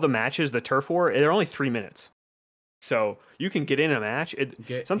 All the matches, the Turf War, they're only 3 minutes, so you can get in a match.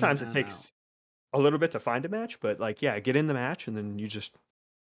 Sometimes it takes a little bit to find a match, but like, yeah, get in the match and then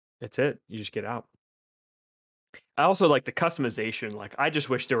it's it. You just get out. I also like the customization. Like, I just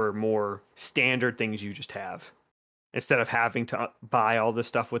wish there were more standard things you just have. Instead of having to buy all this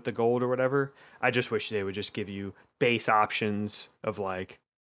stuff with the gold or whatever, I just wish they would just give you base options of like,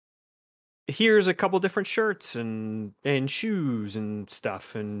 here's a couple different shirts and shoes and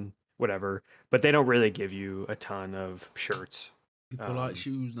stuff and whatever. But they don't really give you a ton of shirts. People like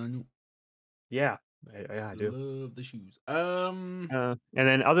shoes, Daniel. Yeah, I do. Love the shoes. And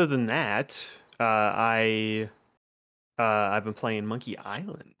then other than that, I've been playing Monkey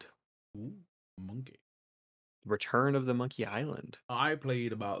Island. Ooh, monkey. Return of the Monkey Island. I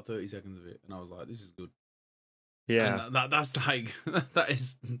played about 30 seconds of it, and I was like, "This is good." Yeah, and that's like that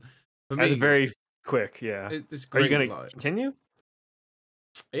is for that's me very quick. Yeah, it's are great. you gonna Like, continue?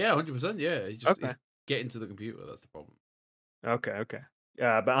 yeah, 100%. Yeah, it's just Okay. it's getting to the computer. That's the problem. Okay.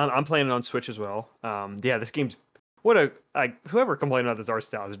 But I'm playing it on Switch as well. Yeah, this game's whoever complained about this art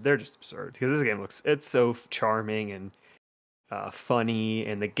style, they're just absurd because this game it's so charming and funny,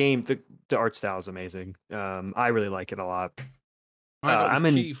 and the art style is amazing. I really like it a lot. I got I'm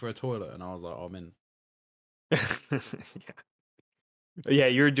this in. key for a toilet, and I was like, "Oh, I'm in." Yeah,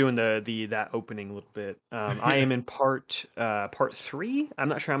 you're doing that opening a little bit. I am in part 3. I'm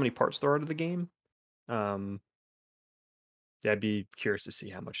not sure how many parts there are to the game. Yeah, I'd be curious to see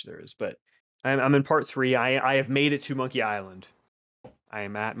how much there is, but I'm in part 3. I have made it to Monkey Island. I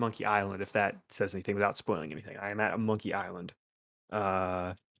am at Monkey Island, if that says anything without spoiling anything. I am at Monkey Island.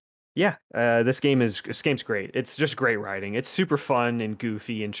 This game's great. It's just great writing. It's super fun and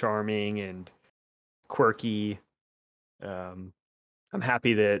goofy and charming and quirky. I'm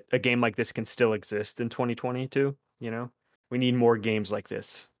happy that a game like this can still exist in 2022. You know, we need more games like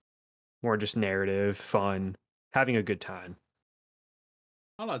this, more just narrative, fun, having a good time.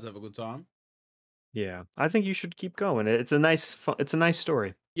 I like to have a good time. Yeah, I think you should keep going. It's a nice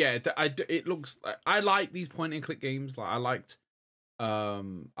story. Yeah, it looks. I like these point and click games. Like I liked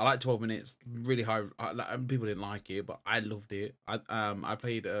 12 minutes. Really high. People didn't like it, but I loved it. I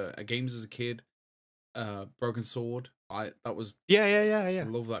played games as a kid. Broken Sword. That was Yeah. I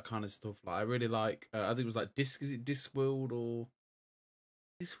love that kind of stuff. Like I really like. I think it was like Disc. Is it Discworld or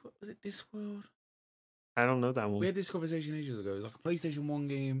was it Discworld? I don't know that We one. had this conversation ages ago. It was like a PlayStation 1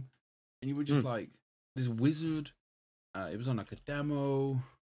 game, and you were just like this wizard. It was on like a demo.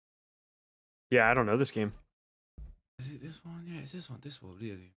 Yeah, I don't know this game. Is it this one? Yeah, it's this one. Discworld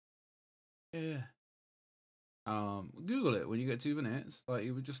video game. Yeah. Google it when you get 2 minutes. Like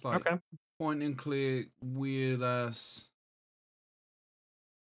it was just like Okay. point and click, weird ass.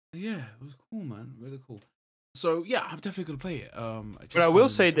 Yeah, it was cool, man. Really cool. So yeah, I'm definitely gonna play it. But I will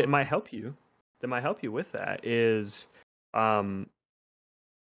say that might help you. That might help you with that is,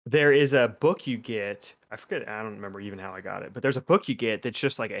 there is a book you get. I forget. I don't remember even how I got it, but there's a book you get that's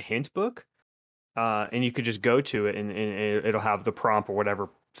just like a hint book, and you could just go to it, and it'll have the prompt or whatever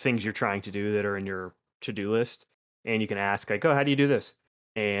things you're trying to do that are in your to-do list, and you can ask like, "Oh, how do you do this?"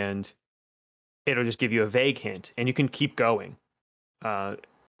 And it'll just give you a vague hint, and you can keep going, uh,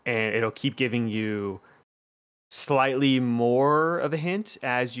 and it'll keep giving you slightly more of a hint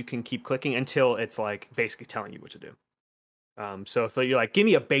as you can keep clicking until it's like basically telling you what to do. So if you're like, give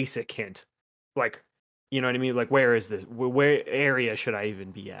me a basic hint, like, you know what I mean? Like, where is this? Where area should I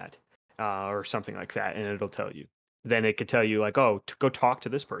even be at? Or something like that. And it'll tell you. Then it could tell you like, oh, to go talk to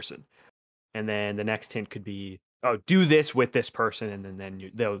this person. And then the next hint could be, oh, do this with this person. And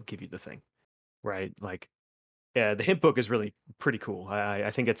then they'll give you the thing. Right. Like, yeah, the hint book is really pretty cool.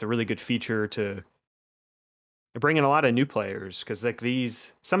 I think it's a really good feature to bring in a lot of new players, because like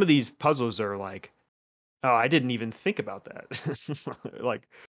some of these puzzles are like, oh, I didn't even think about that. Like,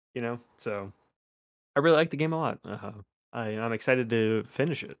 so I really like the game a lot. I'm excited to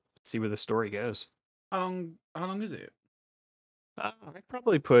finish it, see where the story goes. How long is it? I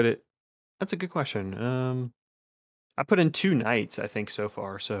probably put it. That's a good question. I put in 2 nights, I think, so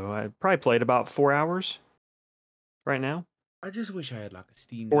far. So I probably played about 4 hours right now. I just wish I had like a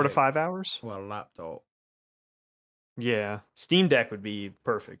Steam 4 to Deck 5 hours. or a laptop. Yeah, Steam Deck would be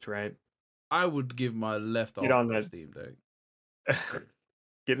perfect, right? I would give my left Get arm on for a that. Steam Deck.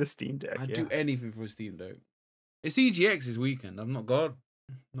 Get a Steam Deck. I'd Yeah. do anything for a Steam Deck. It's EGX this weekend. I'm not gone.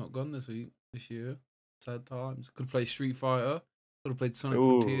 Not gone this year. Sad times. Could play Street Fighter. Could have played Sonic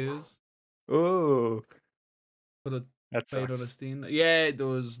Ooh. Frontiers. Ooh. Could have That played sucks. on a Steam. Yeah, it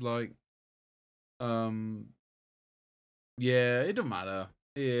does. Like, yeah, it don't matter.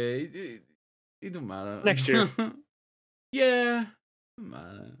 Yeah, it don't matter. Next year. Yeah, don't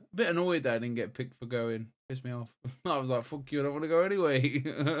matter. A bit annoyed that I didn't get picked for going. Pissed me off. I was like, fuck you, I don't want to go anyway.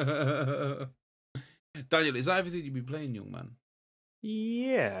 Daniel, is that everything you've been playing, young man?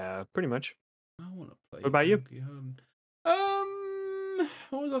 Yeah, pretty much. I want to play. What about you?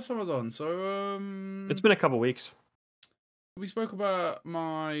 What was last time I was on? So, It's been a couple weeks. we spoke about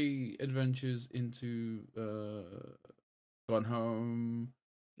my adventures into Gone Home,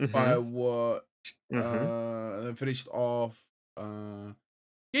 Firewatch, and then finished off.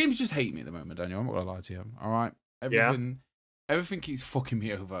 Games just hate me at the moment, Daniel. I'm not gonna lie to you. All right, everything keeps fucking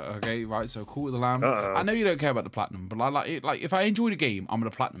me over. Okay, right. So Call of the Lamb. I know you don't care about the platinum, but I like it. Like, if I enjoy the game, I'm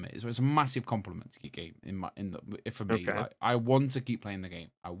gonna platinum it. So it's a massive compliment to your game for me. Okay. Like, I want to keep playing the game.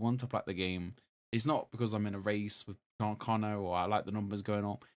 I want to play the game. It's not because I'm in a race with Connor or I like the numbers going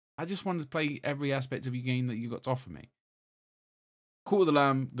on. I just want to play every aspect of your game that you got to offer me. Call of the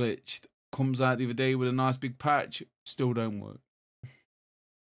Lamb glitched. Comes out the other day with a nice big patch. Still don't work.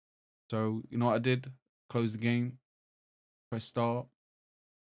 So, you know what I did? Closed the game. Press start.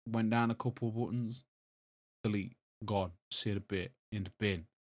 Went down a couple of buttons. Delete. Gone. See the bit. In the bin.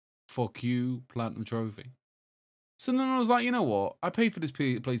 Fuck you. Platinum trophy. So then I was like, you know what? I paid for this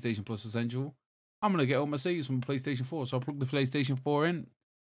PlayStation Plus Essential. I'm going to get all my saves from the PlayStation 4. So I plugged the PlayStation 4 in.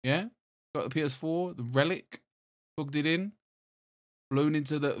 Yeah? Got the PS4, the Relic. Plugged it in. Blown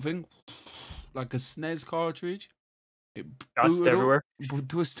into the thing. Like a SNES cartridge. It Dust everywhere.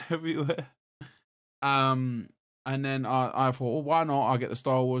 Dust everywhere. And then I thought, well, why not? I'll get the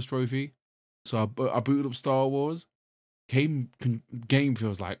Star Wars trophy. So I booted up Star Wars. Game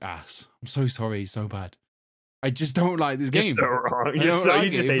feels like ass. I'm so sorry, so bad. I just don't like this game. You're so wrong. You just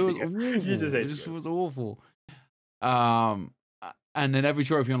hate the game. You just hate it. It just feels awful. And then every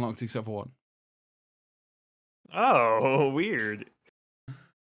trophy unlocked except for one. Oh, weird.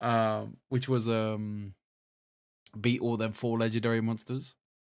 Which was beat all them 4 legendary monsters.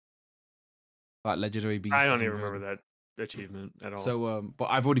 Like legendary beasts. I don't even remember that achievement at all. So but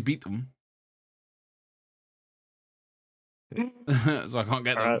I've already beat them. So I can't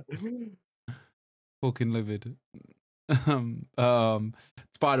get them. Fucking livid.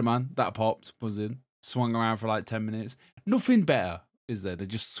 Spider-Man, that popped, was in. Swung around for like 10 minutes. Nothing better, is there? They're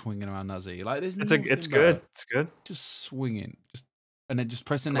just swinging around that Z. Like, there's it's good. It's good. Just swinging. And then just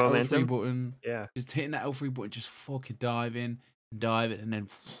pressing that L3 button. Yeah. Just hitting that L3 button, just fucking diving, and then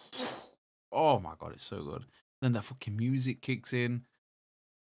oh my god, it's so good. Then that fucking music kicks in.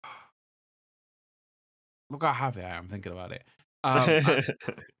 Look how happy I am thinking about it.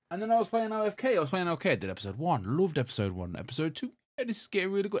 And then I was playing OFK. I did episode 1. Loved episode 1. Episode 2. Yeah, this is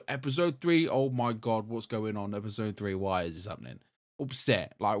getting really good. Episode 3. Oh my god, what's going on? Episode 3. Why is this happening?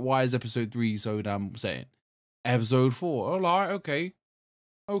 Upset. Like, why is episode 3 so damn upsetting? Episode 4. All right, okay.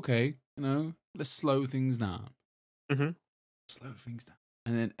 You know, let's slow things down. Slow things down.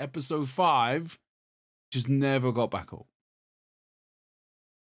 And then episode 5 just never got back up.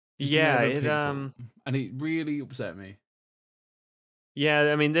 And it really upset me.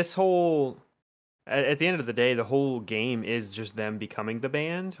 Yeah, I mean, this whole at the end of the day, the whole game is just them becoming the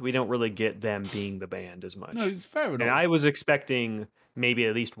band. We don't really get them being the band as No, much. it's fair And enough. I was expecting maybe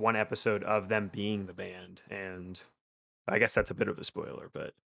at least one episode of them being the band, and I guess that's a bit of a spoiler,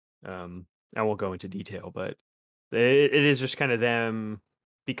 but I won't go into detail. But it is just kind of them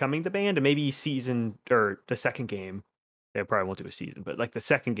becoming the band, and maybe season or the second game. They probably won't do a season, but like the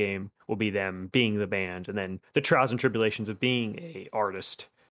second game will be them being the band, and then the trials and tribulations of being a artist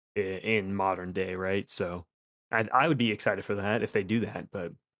in modern day, right? So I would be excited for that if they do that,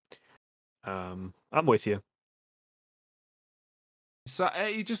 but I'm with you. So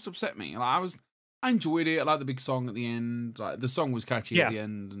it just upset me. Like I enjoyed it. I liked the big song at the end. Like the song was catchy at Yeah. the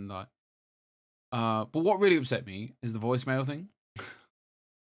end, and like, but what really upset me is the voicemail thing.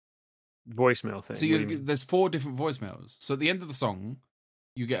 Voicemail thing. So What do you mean? there's 4 different voicemails. So at the end of the song,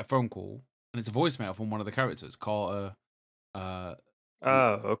 you get a phone call, and it's a voicemail from one of the characters, Carter. Oh,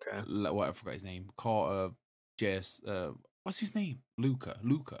 okay. What I forgot his name. Carter, Jess. What's his name? Luca.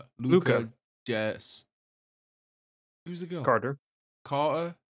 Luca. Jess. Who's the girl? Carter.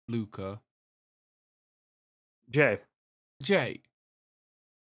 Carter, Luca, Jay. Jay.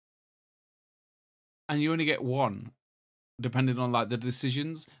 And you only get one, depending on like the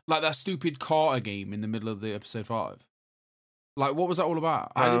decisions. Like that stupid Carter game in the middle of the episode 5. Like, what was that all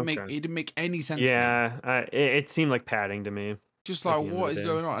about? It didn't make any sense. Yeah, it seemed like padding to me. Just like, what is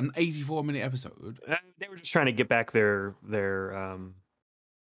going on? An 84-minute episode. They were just trying to get back their debug.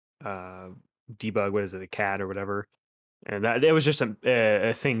 What is it, a cat or whatever? And that it was just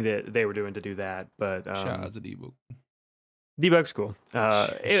a thing that they were doing to do that. But Shout out to debug. Debug's cool.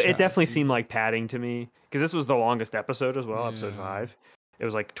 It definitely Debug. seemed like padding to me because this was the longest episode as well, episode Yeah. 5. It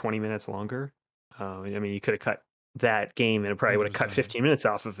was like 20 minutes longer. I mean, you could have cut that game and it probably would have cut 100%. 15 minutes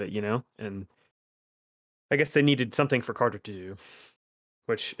off of it, and I guess they needed something for Carter to do,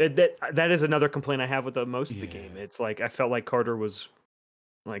 which that is another complaint I have with most of the game. Yeah. It's like I felt like Carter was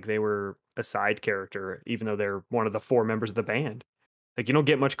like they were a side character, even though they're one of the 4 members of the band. Like you don't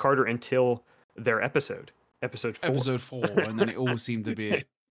get much Carter until their episode 4. Episode 4, and then it all seemed to be it.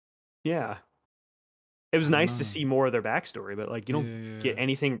 Yeah. It was I don't nice to know. see more of their backstory, but like you don't get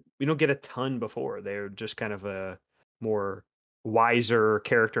anything. You don't get a ton before. They're just kind of a more wiser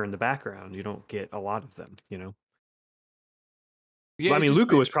character in the background. You don't get a lot of them, Yeah, I mean, just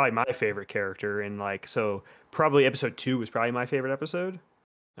Luca was probably my favorite character, and like so, probably episode 2 was probably my favorite episode.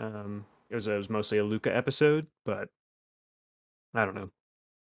 It was mostly a Luca episode, but I don't know.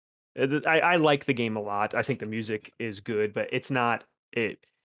 I like the game a lot. I think the music is good, but it's not it.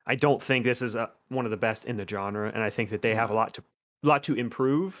 I don't think this is one of the best in the genre, and I think that they have a lot to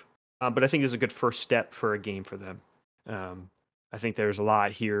improve. But I think this is a good first step for a game for them. I think there's a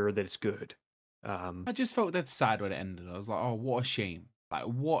lot here that it's good. I just felt that sad when it ended. I was like, oh, what a shame. Like,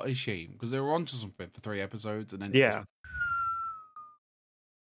 what a shame. Because they were onto something for 3 episodes, and then Yeah.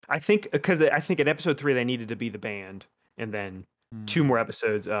 I think because I think in episode 3 they needed to be the band, and then 2 more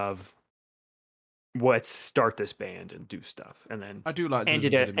episodes of let's start this band and do stuff, and then I do like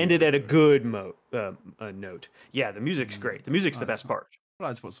ended at a good note. Yeah, the music's great. The music's the best part. I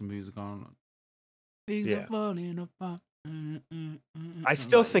like to put some music on. Things are falling apart. I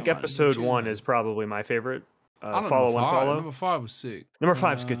still think episode 1 is probably my favorite. Follow. Number 5 was sick. Number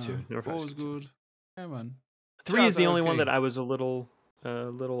 5's good too. Number 4 5 was good. Yeah, man. 3 is the only one that I was a little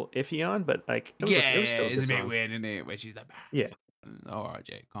iffy on, but like it was still it's a bit weird, isn't it? Where she's like, yeah. All right,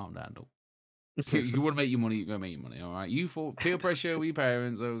 Jake, calm down, though. You want to make your money, you go make your money. All right, you for peer pressure, we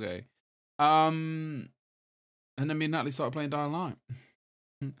parents, okay. And then me and Natalie started playing Dying Light.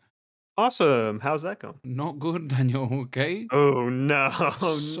 Awesome. How's that going? Not good, Daniel. Okay. Oh no.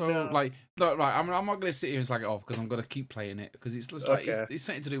 So no. like, look, like I'm not gonna sit here and slag it off because I'm gonna keep playing it because it's just like it's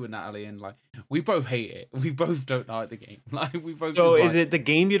something to do with Natalie and like we both hate it. We both don't like the game. Like we both. So just, is it the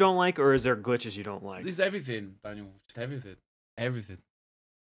game you don't like, or is there glitches you don't like? It's everything, Daniel. Just everything.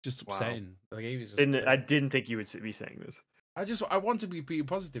 Just upsetting. Wow. The game is just I didn't think you would be saying this. I want to be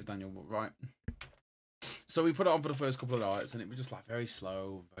positive, Daniel. Right. So we put it on for the first couple of nights, and it was just like very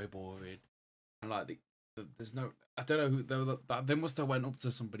slow, very boring, and like there's no. I don't know who they must have went up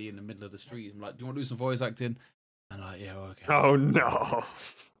to somebody in the middle of the street and like, do you want to do some voice acting? And like, yeah, okay. Oh no!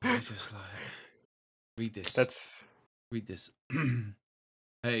 It's just like, read this. Read this.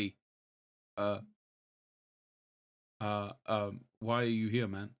 Hey, why are you here,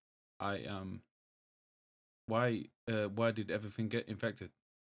 man? Why did everything get infected?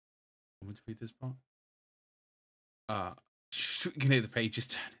 Want me to read this part? You can hear the pages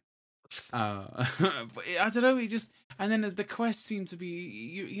turning. But I don't know. It just and then the quests seem to be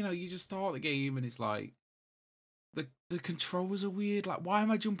you just start the game and it's like the controls are weird. Like, why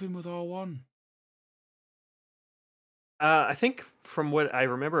am I jumping with R1? I think from what I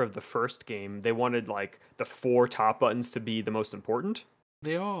remember of the first game, they wanted like the 4 top buttons to be the most important,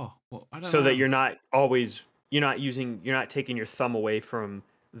 They are. Well, I don't so that know. you're not taking your thumb away from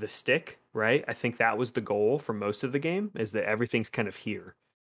the stick, right? I think that was the goal for most of the game, is that everything's kind of here,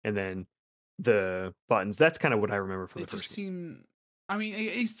 and then the buttons. That's kind of what I remember from They the just first game. seem. I mean,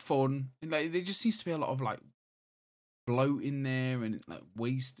 it is fun. And, like, there just seems to be a lot of like bloat in there and like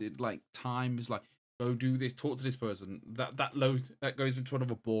wasted like time. Is like, go do this, talk to this person. That load that goes into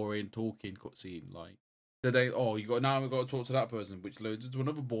another boring talking cutscene. Like, you got now we've got to talk to that person, which loads into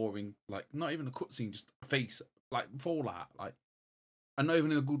another boring, like not even a cutscene, just a face like Fallout. Like, and not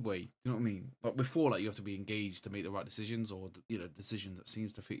even in a good way. You know what I mean? Like with Fallout, you have to be engaged to make the right decisions, or decision that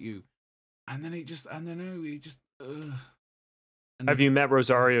seems to fit you. And then I don't know, it just. And Have you met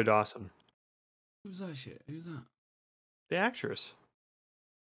Rosario Dawson, who's that shit? Who's that? the actress,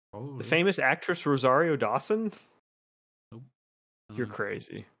 Probably. the famous actress Rosario Dawson? Nope. You're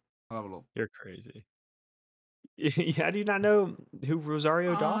crazy. I'll have a look. You're crazy. How do you not know who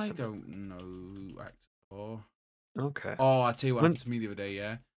Rosario Dawson? I don't know who actor. Okay. Oh, I tell you what When- happened to me the other day.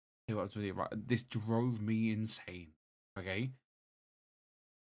 Yeah, tell you what happened to me. Right, this drove me insane. Okay,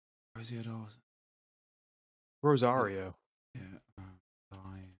 Rosie Dawson. Rosario. Yeah.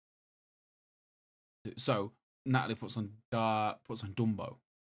 So Natalie puts on Dumbo.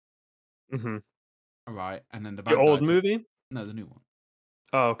 Mm-hmm. All right, and then the The bad old guy movie? no, the new one.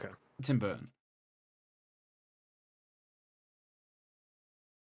 Oh, okay. Tim Burton.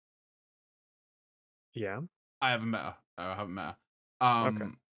 Yeah. I haven't met her. I haven't met her. Okay.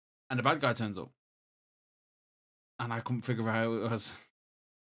 And the bad guy turns up, and I couldn't figure out who it was.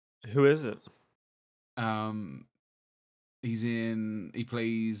 Who is it? He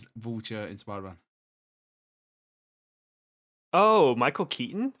plays Vulture in Spider-Man. Oh, Michael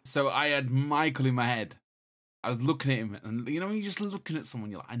Keaton? So I had Michael in my head. I was looking at him, and when you're just looking at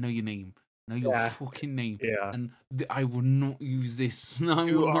someone, you're like, I know your name. I know your Yeah. fucking name. Yeah. And I will not use this. I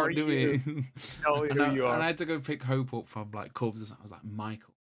Who will are not do you? it. Tell me and who you are. And I had to go pick Hope up from like Cubs. I was like,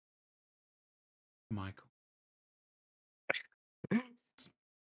 Michael.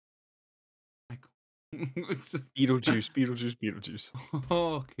 Beetlejuice.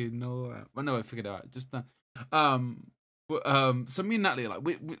 Okay, no. But no, I figured it out. Just so me and Natalie, like,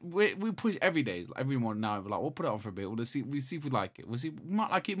 we push every day, like, every morning now. We're like, we'll put it on for a bit. We'll see if we like it. We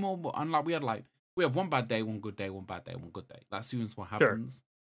might like it more. But and like we have one bad day, one good day, one bad day, one good day. That's soon as what happens.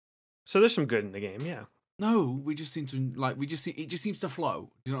 So there's some good in the game, yeah. No, we just seem to like it just seems to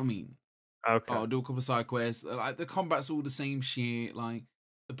flow. Do you know what I mean? Okay. Oh, do a couple of side quests. Like the combat's all the same shit. Like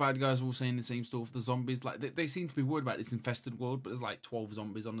the bad guys are all saying the same stuff. The zombies, like they seem to be worried about this infested world, but there's like 12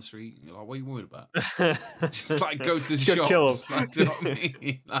 zombies on the street. And you're like, what are you worried about? Just like go to the Just go shops. kill 'em. Like, do you know what I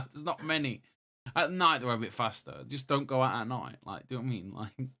mean? Like, there's not many. At night they're a bit faster. Just don't go out at night. Like, do you know what I mean?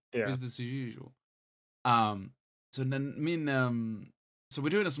 Like Yeah. business as usual. So then me and so we're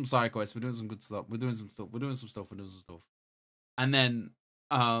doing some side quests. We're doing some good stuff. We're doing some stuff. And then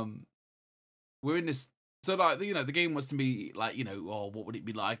we're in this. So like the game wants to be like what would it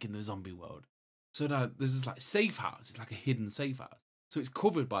be like in the zombie world? So now there's this like safe house. It's like a hidden safe house. So it's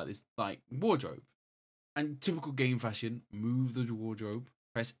covered by this like wardrobe. And typical game fashion, move the wardrobe.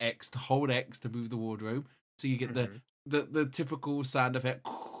 Press X to hold X to move the wardrobe. So you get the typical sound effect.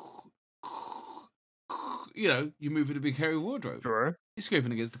 You move in a big hairy wardrobe. Sure. It's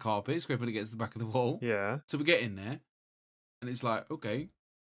scraping against the carpet. It's scraping against the back of the wall. Yeah. So we get in there, and it's like, okay,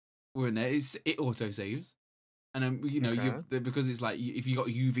 we're in there. It auto saves, and then because it's like if you got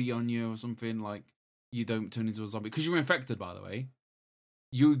UV on you or something, like you don't turn into a zombie because you're infected. By the way,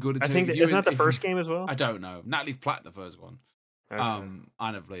 you're good at. I think isn't that the first game as well? I don't know. Natalie Platt, the first one. Okay.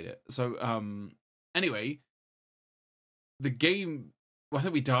 I never played it. So anyway, the game. Well, I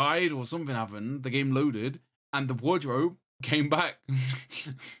think we died or something happened. The game loaded and the wardrobe came back.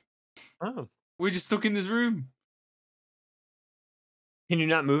 Oh. We're just stuck in this room. Can you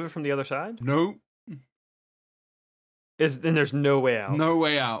not move it from the other side? No. Then there's no way out. No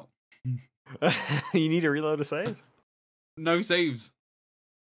way out. You need to reload a save. No saves.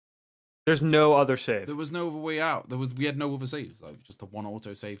 There's no other save. There was no other way out. We had no other saves. Like just a one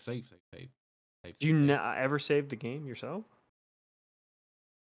auto save. Do you not ever save the game yourself?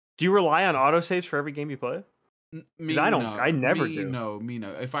 Do you rely on autosaves for every game you play? Me, I don't. no. I never me, do. Me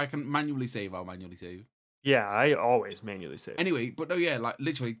no. If I can manually save, I'll manually save. Yeah, I always manually save. Anyway, but no, yeah, like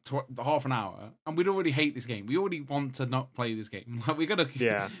literally half an hour, and we'd already hate this game. We already want to not play this game. Like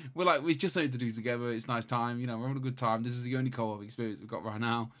we're like, it's just something to do together. It's nice time. We're having a good time. This is the only co-op experience we've got right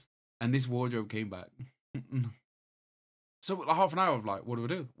now, and this wardrobe came back. So like half an hour of like, what do we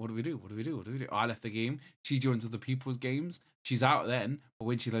do? What do we do? What do we do? What do we do? I left the game. She joins other people's games. She's out then, but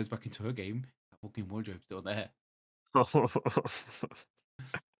when she loads back into her game, that fucking wardrobe's still there.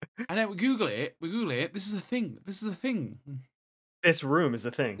 And then we Google it. We Google it. This is a thing. This is a thing. This room is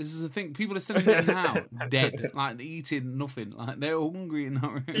a thing. This is a thing. People are sitting there now, dead, like eating nothing, like they're hungry in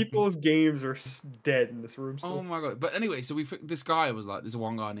that room. People's games are dead in this room. Still. Oh my god! But anyway, so this guy was like, there's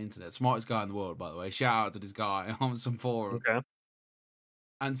one guy on the internet, smartest guy in the world, by the way. Shout out to this guy on some forum. Okay.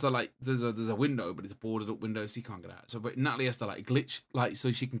 And so like, there's a window, but it's a boarded up window, so you can't get out. So, but Natalie has to like glitch, like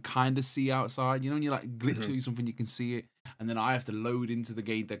so she can kind of see outside. You know, when you like glitch through something, you can see it, and then I have to load into the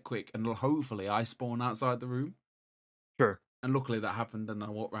game dead quick, and hopefully I spawn outside the room. Sure. And luckily that happened, and I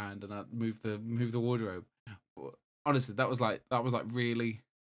walked around and I moved the wardrobe. But honestly, that was like really.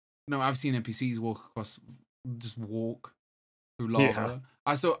 No, I've seen NPCs just walk through lava.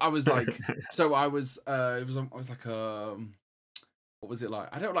 Yeah. I was like, so I was like what was it like?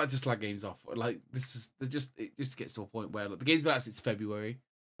 I don't like to slag games off. Like it just gets to a point where like, the game's been out since February.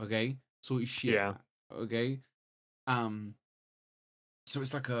 Okay, so it's shit. Yeah. Okay. So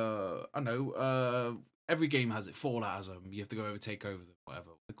it's like I don't know. Every game has it. Fallout has them. You have to go over, take over them, whatever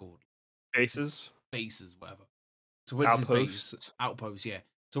they're called. Bases, whatever. So where's his base? outposts. Outpost, yeah.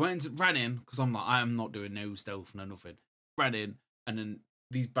 So I ran in because I'm like, I am not doing no stealth, no nothing. Ran in, and then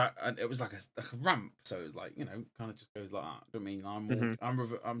and it was like a ramp, so it was like, you know, kind of just goes like that. I mean,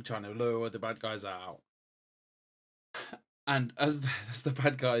 I'm trying to lure the bad guys out, and as the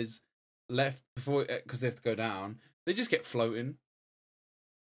bad guys left before, because they have to go down, they just get floating.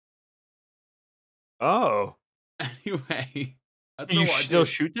 Oh. Anyway, I don't You know what still I did.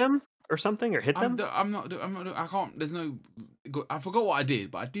 shoot them or something, or hit them? I'm not. I can't. There's no. I forgot what I did,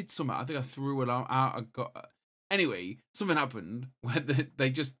 but I did something. I think I threw it out. I got. Anyway, something happened where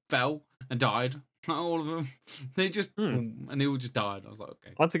they just fell and died. All of them. They just boom, and they all just died. I was like,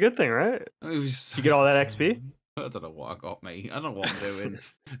 okay. That's a good thing, right? It was just You get all that XP? I don't know what I got, mate. I don't know what I'm doing.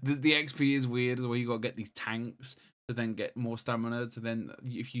 The XP is weird. The way you got to get these tanks to then get more stamina. To then,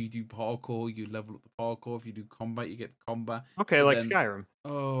 if you do parkour, you level up the parkour. If you do combat, you get the combat. Okay, But like then- Skyrim.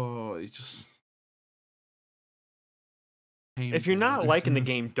 Oh, it's just. If you're not liking the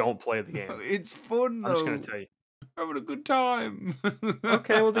game, don't play the game. It's fun though. I'm just gonna tell you. Having a good time.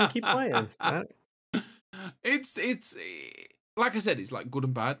 Okay, well then keep playing. It's like I said, it's like good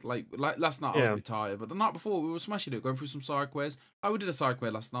and bad. Like last night I was a bit tired, but the night before we were smashing it, going through some side quests. We did a side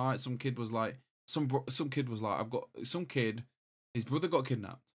quest last night. Some kid was like, his brother got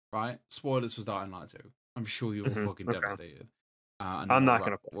kidnapped. Right? Spoilers for Dying Light 2. I'm sure you were fucking devastated. And I'm not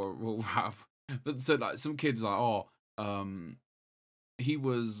gonna. We'll have. But so like some kids like, he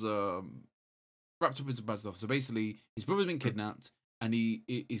was wrapped up in some bad stuff. So basically, his brother's been kidnapped, and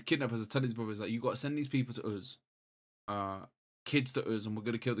his kidnappers are telling his brothers like, you got to send these people to us, kids to us, and we're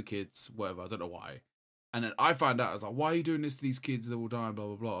gonna kill the kids. Whatever, I don't know why. And then I find out, I was like, why are you doing this to these kids? They will die, blah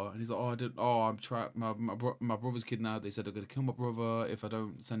blah blah. And he's like, I'm trapped. My brother's kidnapped. They said they're gonna kill my brother if I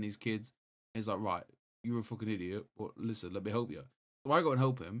don't send these kids. And he's like, right, you're a fucking idiot. But listen, let me help you. So I go and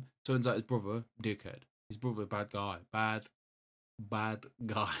help him. Turns out his brother, dickhead. His brother, bad guy, bad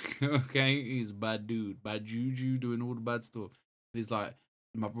guy. Okay, he's a bad dude, bad juju, doing all the bad stuff. And he's like,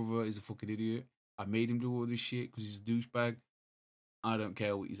 my brother is a fucking idiot. I made him do all this shit because he's a douchebag. I don't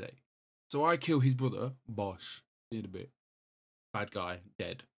care what you say. So I kill his brother, Bosh, in a bit. Bad guy,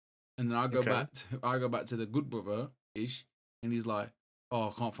 dead. And then I go back to the good brother ish, and he's like, oh,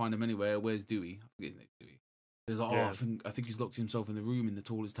 I can't find him anywhere. Where's Dewey? I forget his name, Dewey. He's like, I think he's locked himself in the room in the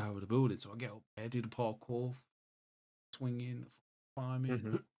tallest tower of the building. So I get up there, do the parkour, swinging,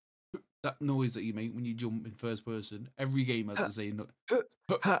 climbing. That noise that you make when you jump in first person. Every game has the same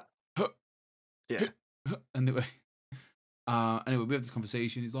noise. Yeah. Anyway, we have this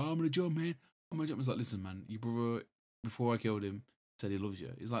conversation. He's like, I'm gonna jump, man. I'm gonna jump. I was like, listen, man, your brother, before I killed him, said he loves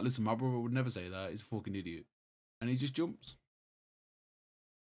you. He's like, listen, my brother would never say that. He's a fucking idiot. And he just jumps.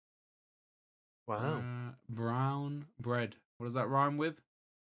 Wow. Brown bread. What does that rhyme with?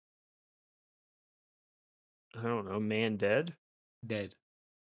 I don't know. Man dead? Dead.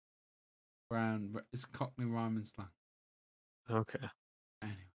 Brown. It's Cockney rhyming slang. Okay.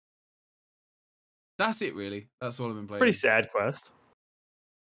 Anyway. That's it, really. That's all I've been playing. Pretty sad quest.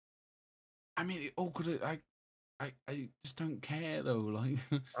 I mean, I just don't care, though. Like,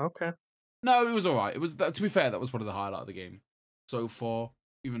 Okay. no, it was all right. It was, to be fair, that was one of the highlights of the game so far.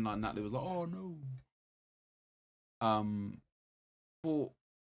 Even like Natalie was like, "Oh no," but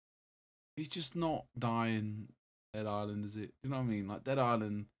it's just not dying. Dead Island, is it? You know what I mean? Like Dead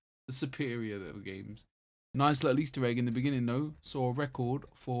Island, the superior little games. Nice little Easter egg in the beginning, though. Saw a record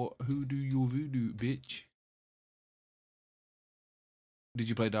for Who Do Your Voodoo, bitch. Did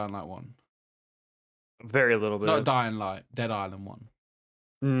you play Dying Light 1? Very little bit. Not Dying Light, Dead Island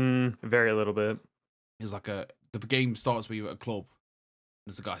 1. Very little bit. It's like the game starts with you at a club.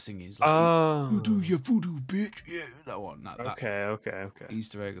 There's a guy singing. He's like, Oh. voodoo, you voodoo, bitch. Yeah, that one. Okay.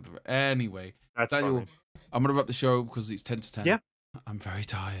 Easter egg. Anyway, That's Daniel, funny. I'm going to wrap the show because it's 10 to 10. Yeah. I'm very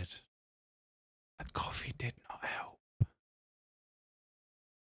tired. That coffee did not help.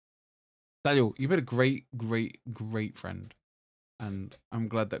 Daniel, you've been a great, great, great friend. And I'm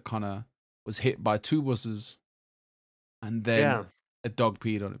glad that Connor was hit by 2 buses and then a dog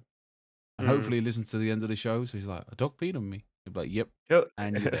peed on him. And hopefully he listens to the end of the show. So he's like, a dog peed on me. He'll be like, yep.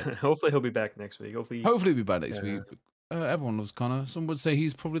 And you're dead. Hopefully he'll be back next week. Hopefully he'll be back next week. Everyone loves Connor. Some would say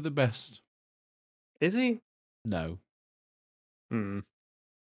he's probably the best. Is he? No. Not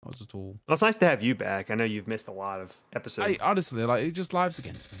at all. Well, it's nice to have you back. I know you've missed a lot of episodes. Honestly, like, it just lives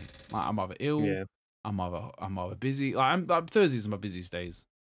against me. Like, I'm either ill. Yeah. I'm either busy. Like, Thursdays are my busiest days.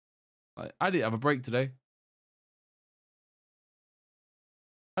 Like, I didn't have a break today.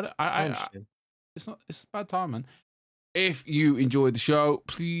 I understand. It's a bad time, man. If you enjoyed the show,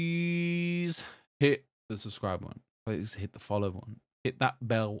 please hit the subscribe one. Please hit the follow one. Hit that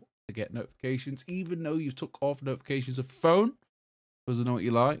bell to get notifications, even though you've took off notifications of phone. Because I know what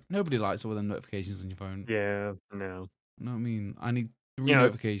you like. Nobody likes all them notifications on your phone. Yeah, no. You know what I mean? I need 3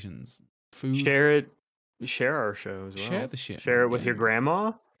 notifications. Food. Share it. Share our show as well. Share the shit. Share it with your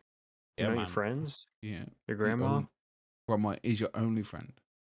grandma. Yeah, your friends. Yeah. Your grandma. Grandma is your only friend.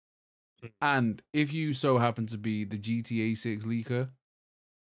 And if you so happen to be the GTA 6 leaker,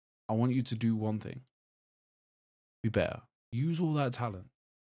 I want you to do one thing. Be better. Use all that talent.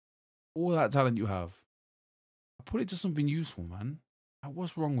 All that talent you have. Put it to something useful, man. Like,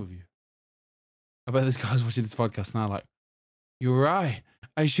 what's wrong with you? I bet this guy's watching this podcast now like, you're right.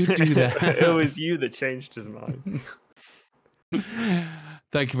 I should do that. It was you that changed his mind.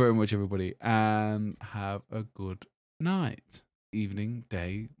 Thank you very much, everybody. And have a good night. Evening,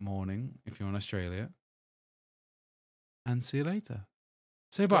 day, morning, if you're in Australia. And see you later.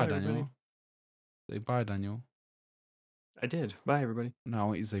 Say bye, Daniel. Everybody. Say bye, Daniel. I did. Bye, everybody. No, I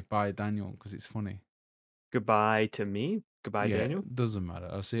want you to say bye, Daniel, because it's funny. Goodbye to me. Goodbye, Daniel. Doesn't matter.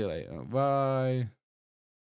 I'll see you later. Bye.